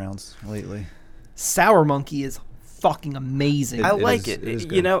hitting the rounds lately. Sour Monkey is fucking amazing. I like it.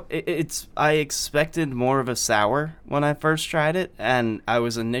 It's I expected more of a sour when I first tried it, and I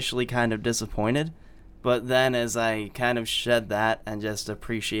was initially kind of disappointed. But then as I kind of shed that and just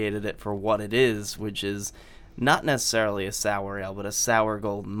appreciated it for what it is, which is not necessarily a sour ale, but a sour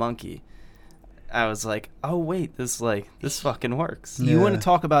golden monkey, I was like, oh wait, this fucking works. You want to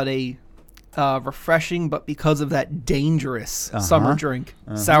talk about a refreshing, but because of that dangerous summer drink,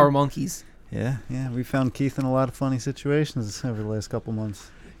 Sour Monkeys. Yeah, we found Keith in a lot of funny situations over the last couple months.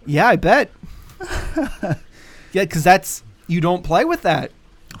 Yeah, I bet. Yeah, because you don't play with that.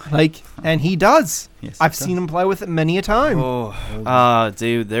 Like, and he does. Yes, I've seen him play with it many a time.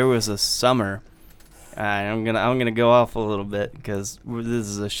 Dude, there was a summer. I'm gonna go off a little bit because this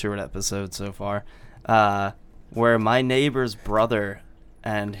is a short episode so far. Where my neighbor's brother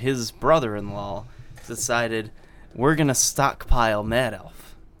and his brother-in-law decided we're gonna stockpile Mad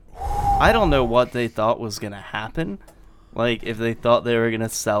Elf. I don't know what they thought was gonna happen. Like, if they thought they were gonna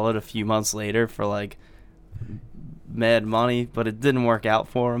sell it a few months later for like mad money, but it didn't work out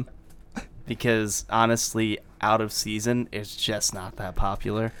for them because honestly, out of season, it's just not that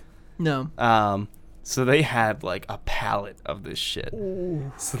popular. No. So they had like a pallet of this shit.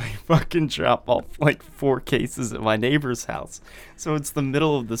 Ooh. So they fucking drop off like 4 cases at my neighbor's house. So it's the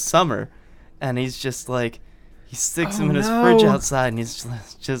middle of the summer, and he's just like, he sticks them in his fridge outside, and he's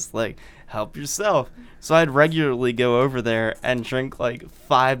just like, help yourself. So I'd regularly go over there and drink like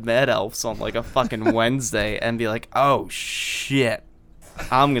 5 Mad Elves on like a fucking Wednesday and be like, oh shit,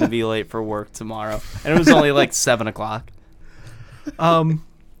 I'm gonna be late for work tomorrow. And it was only like 7 o'clock.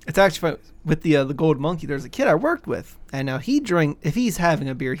 It's actually with the Gold Monkey. There's a kid I worked with, and now if he's having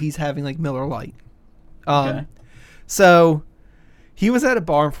a beer, he's having like Miller Lite. Okay. So he was at a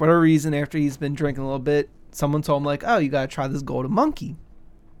bar, and for whatever reason, after he's been drinking a little bit, someone told him like, oh, you gotta try this Golden Monkey.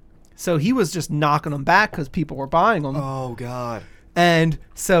 So he was just knocking them back because people were buying them. Oh god. And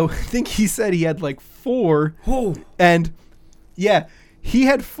so I think he said he had like 4. Oh. And yeah, he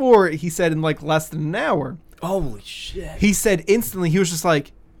had 4. He said in like less than an hour. Holy shit. He said instantly, he was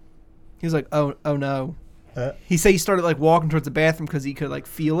like, oh no. He said he started like walking towards the bathroom because he could like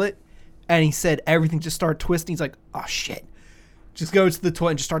feel it. And he said everything just started twisting. He's like, oh shit. Just goes to the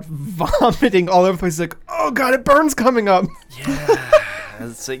toilet and just starts vomiting all over the place. He's like, oh god, it burns coming up. Yeah.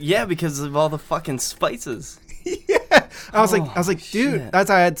 Yeah, because of all the fucking spices. Yeah. I was like, dude, shit.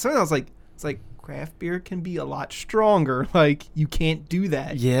 that's how I had something. I was like, it's like craft beer can be a lot stronger. Like, you can't do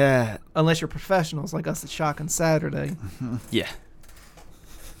that. Yeah. Unless you're professionals like us at Shotgun Saturday. Yeah.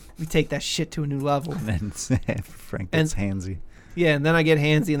 We take that shit to a new level. And then Frank gets handsy. Yeah, and then I get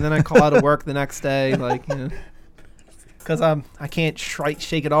handsy, and then I call out of work the next day, like, you know, because I can't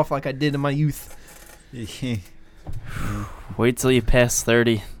shake it off like I did in my youth. Wait till you pass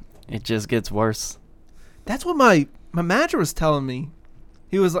 30. It just gets worse. That's what my manager was telling me.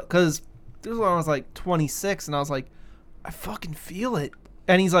 He was like, because this was when I was like 26, and I was like, I fucking feel it.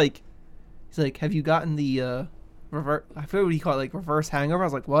 And he's like, have you gotten the reverse? I forget what he called it, like reverse hangover. I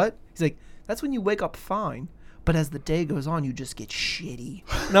was like, what? He's like, that's when you wake up fine, but as the day goes on, you just get shitty.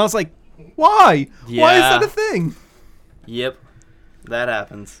 And I was like, why? Yeah. Why is that a thing? Yep, that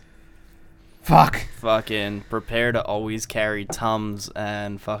happens. Fuck. Fucking prepare to always carry Tums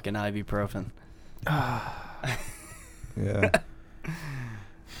and fucking ibuprofen. Yeah.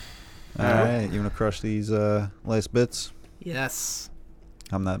 All right, you want to crush these last bits? Yes.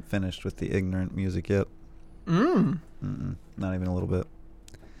 I'm not finished with the ignorant music yet. Not even a little bit.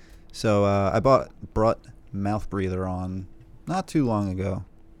 So I brought Mouth Breather on not too long ago.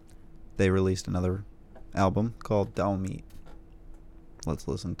 They released another album called Doll Meat. Let's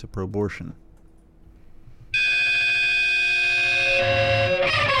listen to Proportion.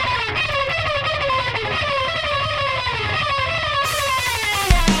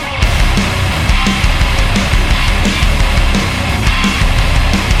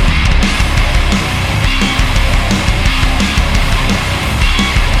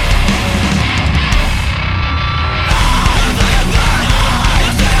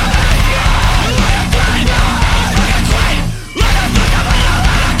 Like a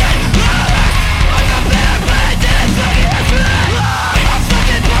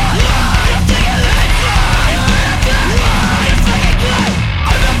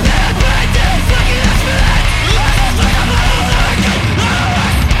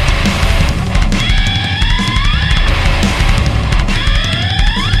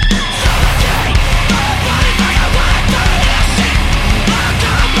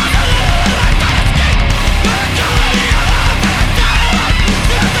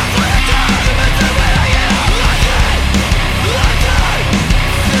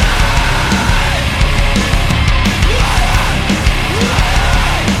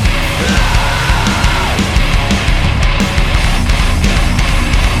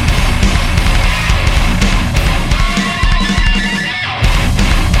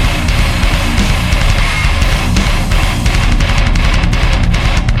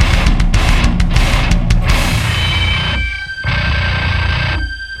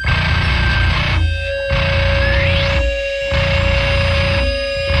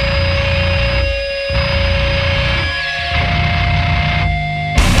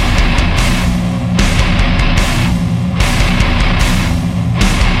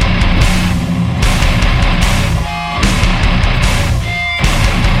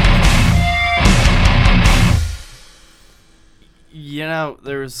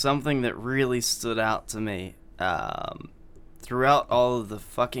there was something that really stood out to me throughout all of the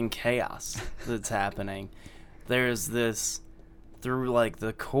fucking chaos that's happening. There's this, through like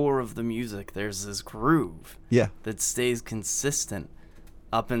the core of the music, there's this groove that stays consistent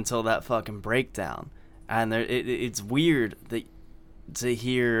up until that fucking breakdown. And it's weird to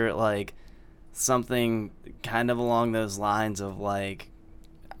hear like something kind of along those lines of like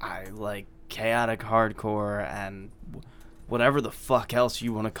chaotic hardcore and whatever the fuck else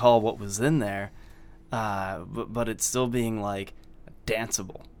you want to call what was in there, but it's still being like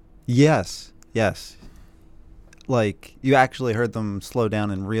danceable. Yes. Like you actually heard them slow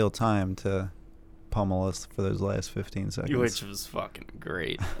down in real time to pummel us for those last 15 seconds, which was fucking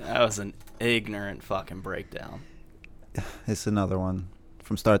great. That was an ignorant fucking breakdown. It's another one.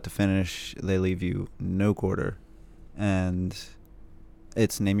 From start to finish, they leave you no quarter, and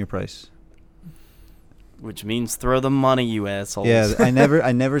it's name your price. Which means throw the money, you assholes. Yeah, I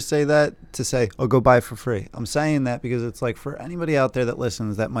never say that to say, oh, go buy it for free. I'm saying that because it's like for anybody out there that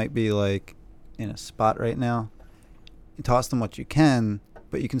listens that might be like in a spot right now, you toss them what you can,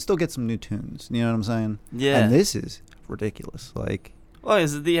 but you can still get some new tunes. You know what I'm saying? Yeah. And this is ridiculous. Like, well,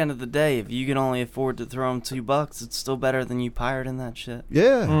 because at the end of the day, if you can only afford to throw them $2, it's still better than you pirating that shit.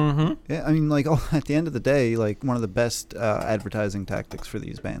 Yeah. Mm-hmm. Yeah, I mean, like, at the end of the day, like, one of the best advertising tactics for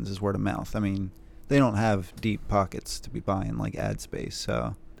these bands is word of mouth. I mean, they don't have deep pockets to be buying, like, ad space,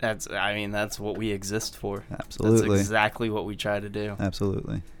 so... That's what we exist for. Absolutely. That's exactly what we try to do.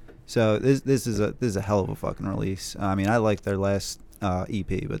 Absolutely. So, this is a hell of a fucking release. I mean, I like their last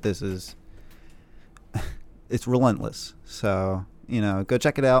EP, but this is... it's relentless, so... You know, go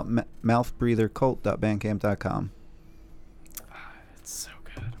check it out, mouthbreathercult.bandcamp.com. It's so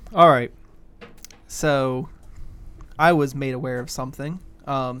good. All right. So, I was made aware of something.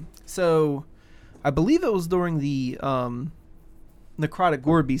 So, I believe it was during the Necrotic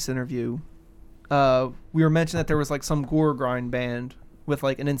Gore Beast interview. We were mentioning that there was like some gore grind band with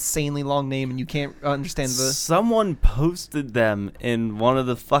like an insanely long name, and you can't understand the... Someone posted them in one of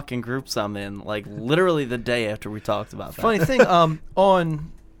the fucking groups I'm in, like literally the day after we talked about that. Funny thing,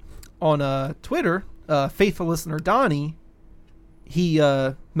 on Twitter, faithful listener Donnie, he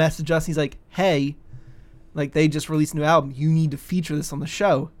messaged us. He's like, "Hey, like they just released a new album. You need to feature this on the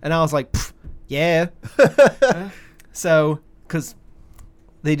show." And I was like, "Yeah." So, because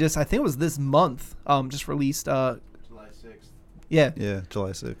they just, I think it was this month, just released. July 6th. Yeah. Yeah,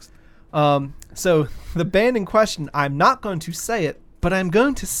 July 6th. So the band in question, I'm not going to say it, but I'm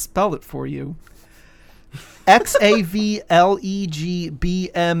going to spell it for you.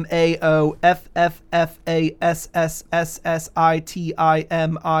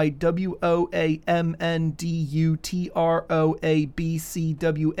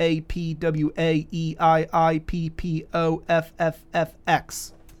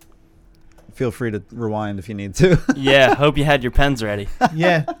 Feel free to rewind if you need to. Yeah, hope you had your pens ready.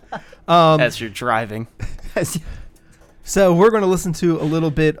 Yeah. As you're driving. So we're going to listen to a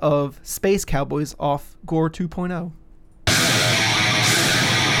little bit of Space Cowboys off Gore 2.0.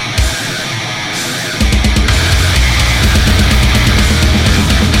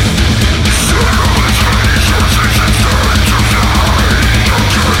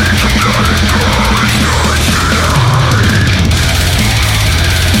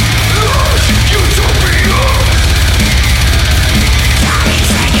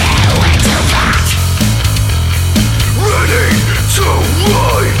 Ready to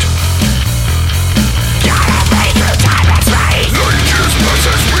ride. Gotta make it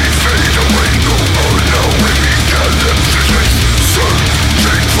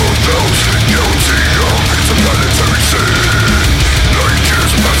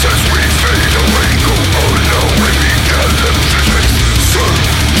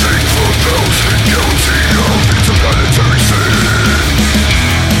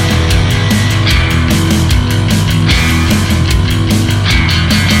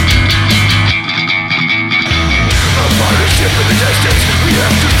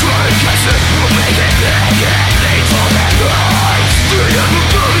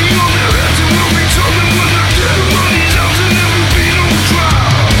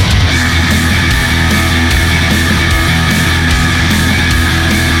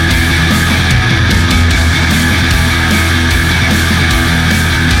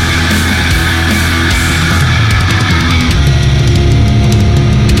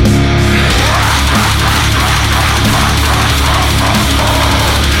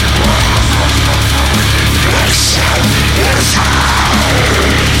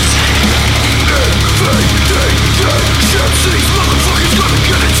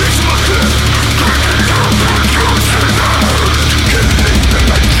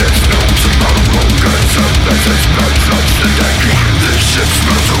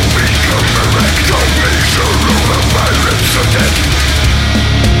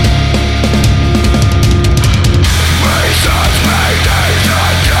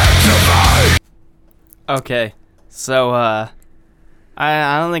Okay, so I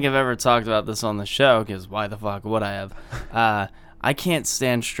don't think I've ever talked about this on the show, because why the fuck would I have? I can't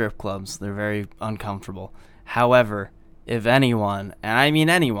stand strip clubs. They're very uncomfortable. However, if anyone, and I mean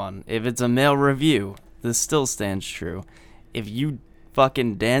anyone, if it's a male review, this still stands true. If you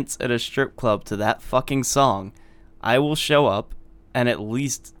fucking dance at a strip club to that fucking song, I will show up and at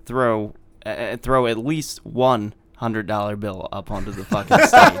least throw at least one $100 bill up onto the fucking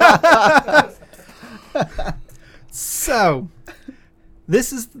stage. So,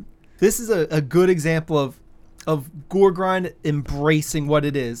 this is a good example of Gore Grind embracing what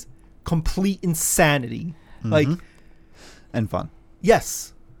it is. Complete insanity. Like, And fun.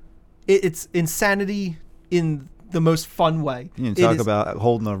 yes, it's insanity in the most fun way. You can talk about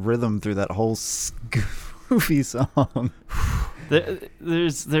holding a rhythm through that whole goofy song.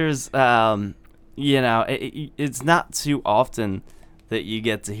 There's it's not too often that you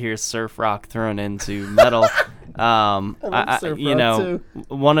get to hear surf rock thrown into metal. One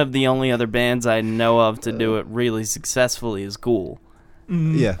of the only other bands I know of to do it really successfully is Ghoul.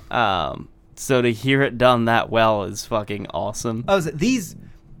 Yeah. So to hear it done that well is fucking awesome. These,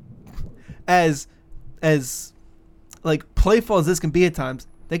 as like playful as this can be at times,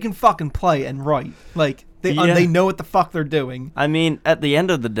 they can fucking play and write. Like they know what the fuck they're doing. I mean, at the end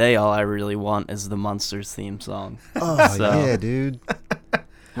of the day, all I really want is the Munsters theme song. Oh yeah, dude.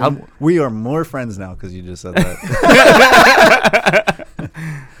 We are more friends now because you just said that.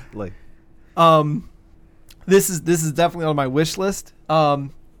 Like, this is definitely on my wish list.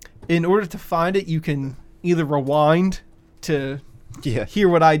 In order to find it, you can either rewind to hear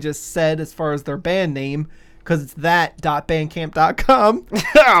what I just said as far as their band name, because it's that.bandcamp.com.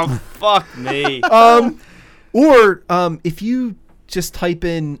 Oh, fuck me. Or if you just type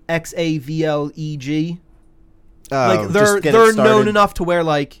in XAVLEG, like they're known enough to where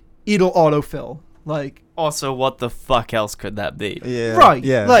like it'll autofill. Like, also, what the fuck else could that be? yeah, right?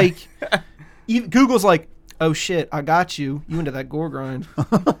 Yeah. Like Google's like, oh shit, I got you. You into that Gore Grind?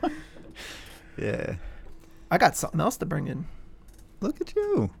 Yeah. I got something else to bring in. Look at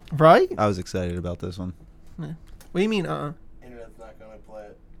you. Right? I was excited about this one. What do you mean? Internet's not gonna play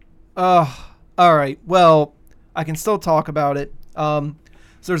it. All right. Well, I can still talk about it. So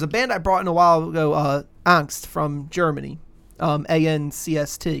there's a band I brought in a while ago, Angst from Germany,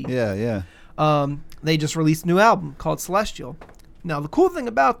 ANCST. Yeah. They just released a new album called Celestial. Now, the cool thing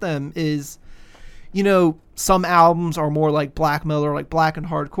about them is, some albums are more like black metal or like black and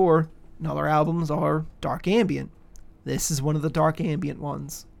hardcore, and other albums are dark ambient. This is one of the dark ambient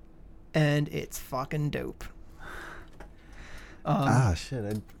ones, and it's fucking dope. Shit,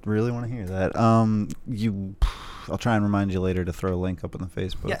 I really want to hear that. I'll try and remind you later to throw a link up on the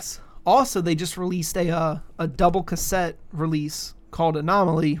Facebook. Yes. Also, they just released a double cassette release called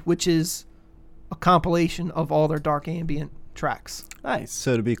Anomaly, which is a compilation of all their dark ambient tracks. Nice.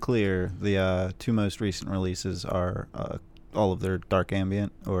 So to be clear, the two most recent releases are all of their dark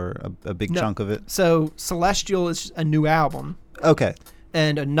ambient, or a big chunk of it. So Celestial is a new album. Okay.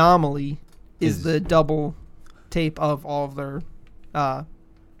 And Anomaly is the double tape of all of their at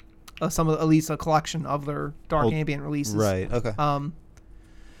least a collection of their dark ambient releases. Right. Okay.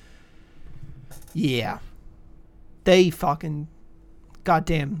 Yeah. They fucking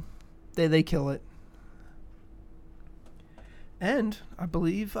goddamn they kill it. And I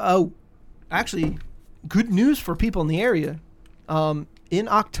believe actually good news for people in the area. In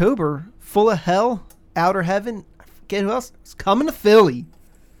October, Full of Hell, Outer Heaven, I forget who else, is coming to Philly.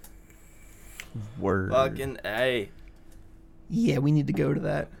 Word. Fucking A. Yeah, we need to go to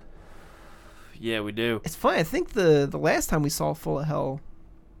that. Yeah, we do. It's funny. I think the last time we saw Full of Hell,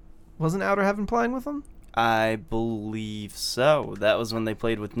 wasn't Outer Heaven playing with them? I believe so. That was when they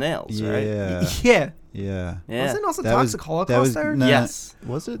played with Nails, right? Yeah. Yeah. Yeah. Wasn't also That Toxic Holocaust there? Nah, Yes.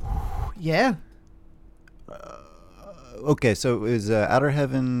 Was it? Yeah. Okay, so it was Outer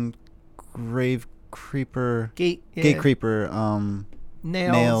Heaven, Grave Creeper, Gate Creeper,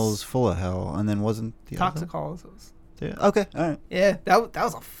 Nails, Full of Hell, and then wasn't the Toxic other? Holocaust. Yeah. Okay, all right. Yeah, that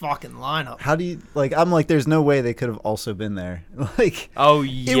was a fucking lineup. How do you I'm like, there's no way they could have also been there. Like, Oh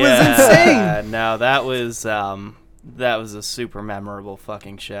yeah. It was insane. No, that was a super memorable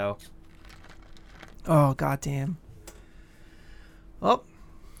fucking show. Oh goddamn. Well,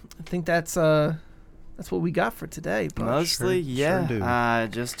 I think that's what we got for today. But Mostly, sure do.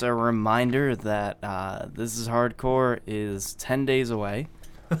 Just a reminder that This Is Hardcore is 10 days away.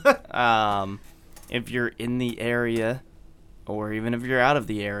 If you're in the area, or even if you're out of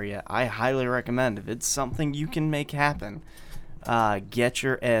the area, I highly recommend, if it's something you can make happen, get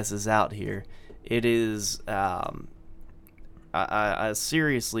your asses out here. It is a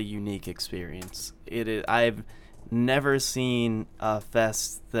seriously unique experience. I've never seen a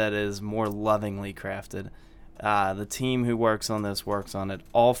fest that is more lovingly crafted. The team who works on this works on it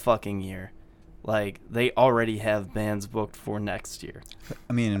all fucking year. Like, they already have bands booked for next year.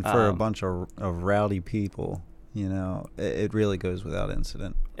 I mean, and for a bunch of rowdy people, you know, it really goes without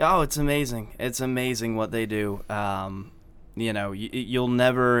incident. Oh, it's amazing. It's amazing what they do. You know, you'll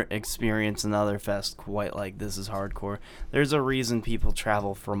never experience another fest quite like This Is Hardcore. There's a reason people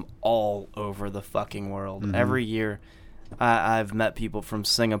travel from all over the fucking world. Mm-hmm. Every year, I've met people from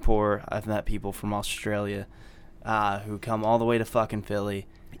Singapore. I've met people from Australia who come all the way to fucking Philly.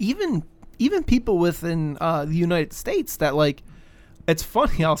 Even people within the United States that, like, it's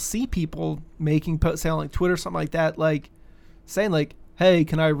funny, I'll see people making posts on, like, Twitter or something like that, like, saying, like, hey,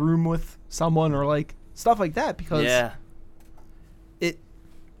 can I room with someone, or, like, stuff like that, because Yeah.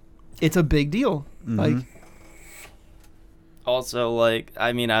 it's a big deal. Mm-hmm. Like, Also, like,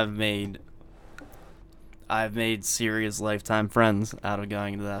 I mean, I've made serious lifetime friends out of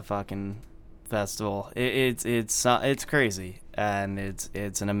going to that fucking festival. It's crazy, and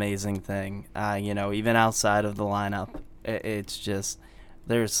it's an amazing thing. You know, even outside of the lineup, it's just,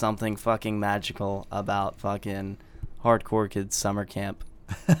 there's something fucking magical about fucking Hardcore Kids summer camp.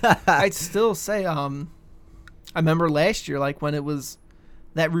 I'd still say, I remember last year, like, when it was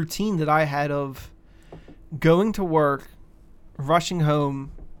that routine that I had of going to work, rushing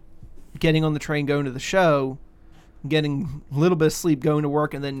home, getting on the train, going to the show, getting a little bit of sleep, going to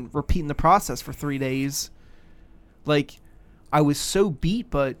work, and then repeating the process for 3 days. Like, I was so beat,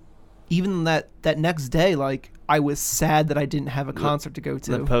 but even that next day, like, I was sad that I didn't have a concert to go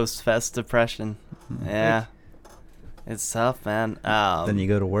to. The post-fest depression. Yeah. It's tough, man. Then you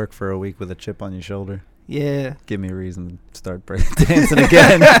go to work for a week with a chip on your shoulder. Yeah. Give me a reason to start dancing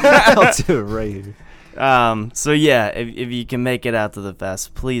again. I'll do it right here. So yeah, if you can make it out to the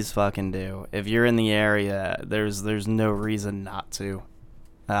fest, please fucking do. If you're in the area, there's no reason not to.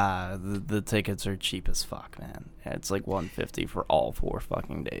 The tickets are cheap as fuck, man. It's like $150 for all 4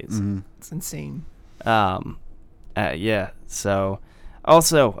 fucking days. Mm-hmm. It's insane. Yeah. So,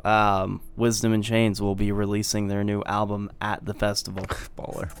 also, Wisdom in Chains will be releasing their new album at the festival.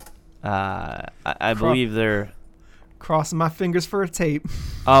 Baller. I believe they're Crossing my fingers for a tape.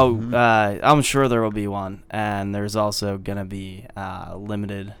 Oh, I'm sure there will be one, and there's also gonna be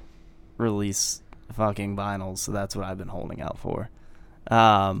limited release fucking vinyls, so that's what I've been holding out for.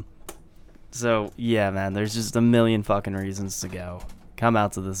 So yeah, man, there's just a million fucking reasons to go. Come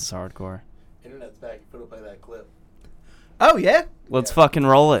out to This Is Hardcore. Internet's back. You put up play that clip. Oh, yeah? Let's fucking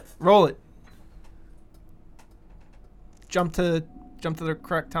roll it. Roll it. Jump to the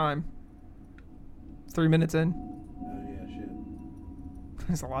correct time. 3 minutes in. Oh yeah, shit.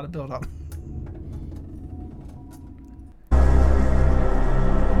 There's a lot of build up.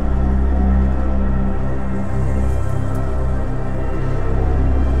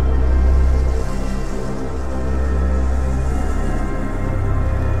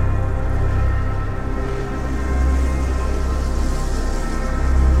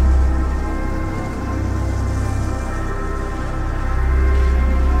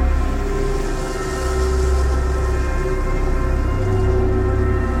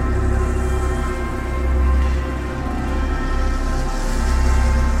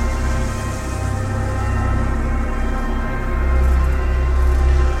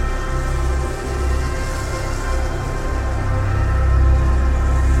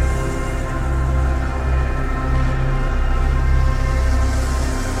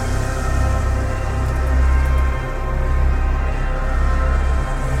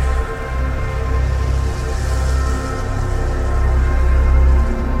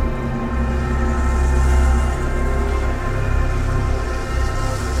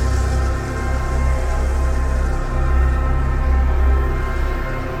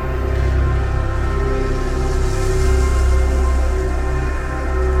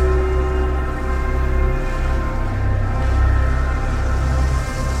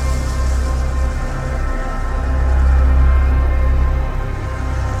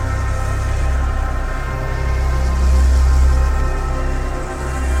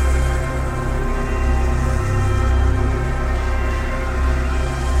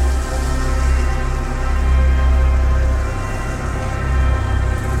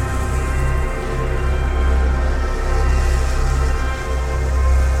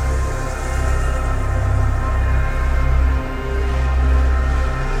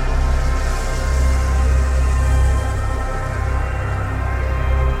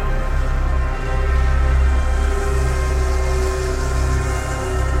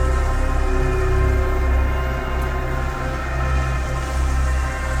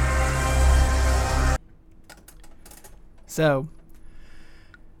 So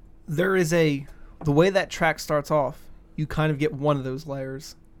there is the way that track starts off, you kind of get one of those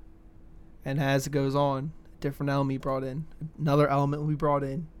layers. And as it goes on, a different element brought in, another element we brought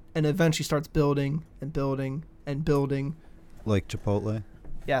in, and eventually starts building and building and building. Like Chipotle?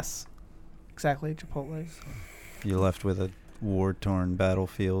 Yes, exactly, Chipotle. You're left with a war-torn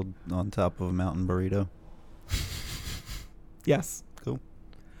battlefield on top of a mountain burrito. Yes. Cool.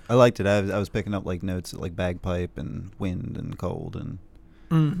 I liked it. I was picking up like notes like bagpipe and wind and cold and.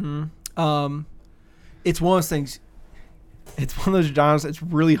 It's one of those things. It's one of those genres that's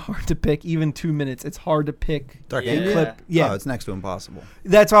really hard to pick. Even 2 minutes, it's hard to pick. Dark Yeah. Ages? Clip. Yeah, Oh, it's next to impossible.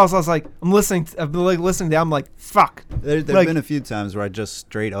 that's why I was like, I'm listening. I've been like listening to. I'm like, fuck. There've Like- been a few times where I just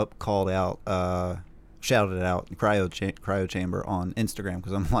straight up called out, shouted it out, cryo chamber on Instagram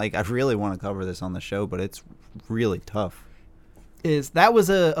because I'm like, I really want to cover this on the show, but it's really tough. That was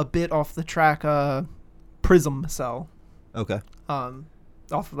a bit off the track. Prism Cell. Okay. Off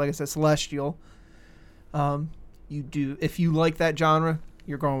of, like I said, Celestial. You do, if you like that genre,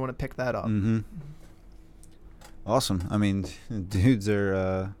 you're going to want to pick that up. Mm-hmm. Awesome. I mean, dudes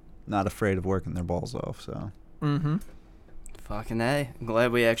are not afraid of working their balls off. So. Mm-hmm. Fucking A. I'm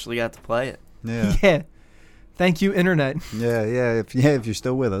glad we actually got to play it. Yeah. Yeah. Thank you, Internet. Yeah. If you're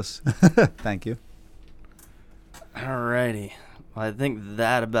still with us, thank you. Alrighty. Well, I think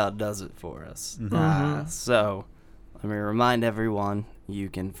that about does it for us. Mhm. So, let me remind everyone, you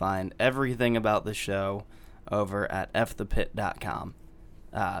can find everything about the show over at fthepit.com.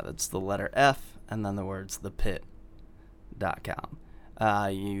 That's the letter F and then the words thepit.com.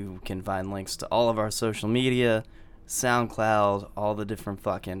 You can find links to all of our social media, SoundCloud, all the different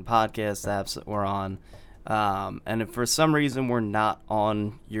fucking podcast apps that we're on. And if for some reason we're not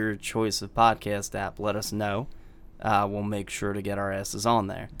on your choice of podcast app, let us know. We'll make sure to get our asses on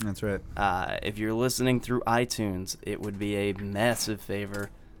there. That's right. If you're listening through iTunes, it would be a massive favor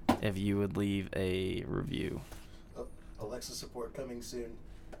if you would leave a review. Alexa support coming soon.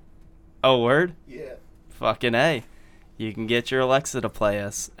 Oh, word? Yeah. Fucking A. You can get your Alexa to play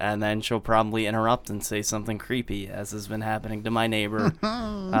us, and then she'll probably interrupt and say something creepy, as has been happening to my neighbor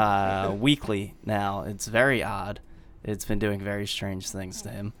weekly now. It's very odd. It's been doing very strange things to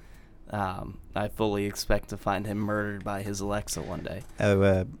him. I fully expect to find him murdered by his Alexa one day.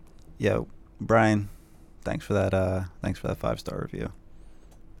 Yo, Brian, thanks for that 5-star review.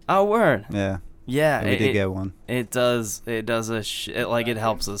 Oh, word. Yeah. Yeah, We did get one. It does it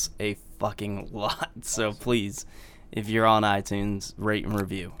helps us a fucking lot. So please, if you're on iTunes, rate and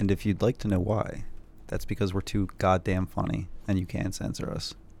review. And if you'd like to know why, that's because we're too goddamn funny and you can't censor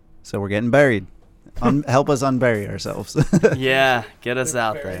us. So we're getting buried. Help us unbury ourselves. Yeah, get us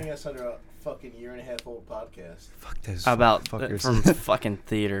out Burying there. us under a fucking year-and-a-half old podcast. Fuck those About fuckers. from fucking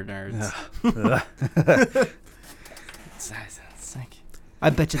theater nerds. Thank you. I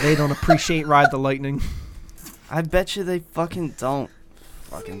bet you they don't appreciate Ride the Lightning. I bet you they fucking don't.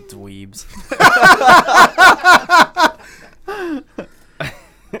 Fucking dweebs.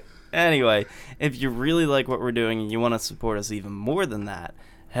 Anyway, if you really like what we're doing and you want to support us even more than that,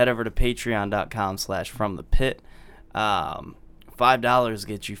 head over to patreon.com/fromthepit. $5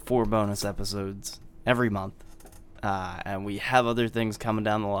 gets you 4 bonus episodes every month. And we have other things coming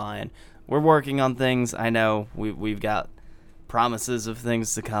down the line. We're working on things. I know we've got promises of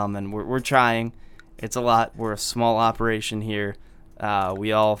things to come, and we're trying. It's a lot. We're a small operation here.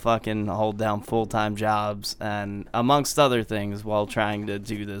 We all fucking hold down full-time jobs and amongst other things while trying to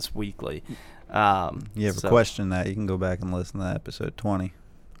do this weekly. You ever question that, you can go back and listen to episode 20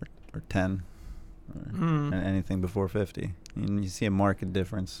 or 10 or anything before 50. And you see a marked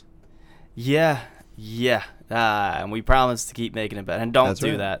difference. Yeah. And we promise to keep making it better. And don't That's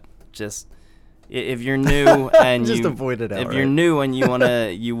do right. that. Just if you're new and Just you avoid it if outright. you're new and you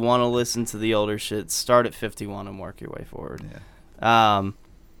wanna listen to the older shit, start at 51 and work your way forward. Yeah.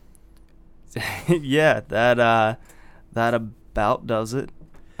 Yeah, that about does it.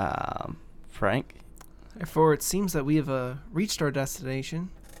 Frank? Therefore, it seems that we have reached our destination.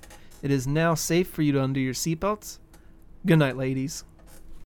 It is now safe for you to undo your seatbelts. Good night, ladies.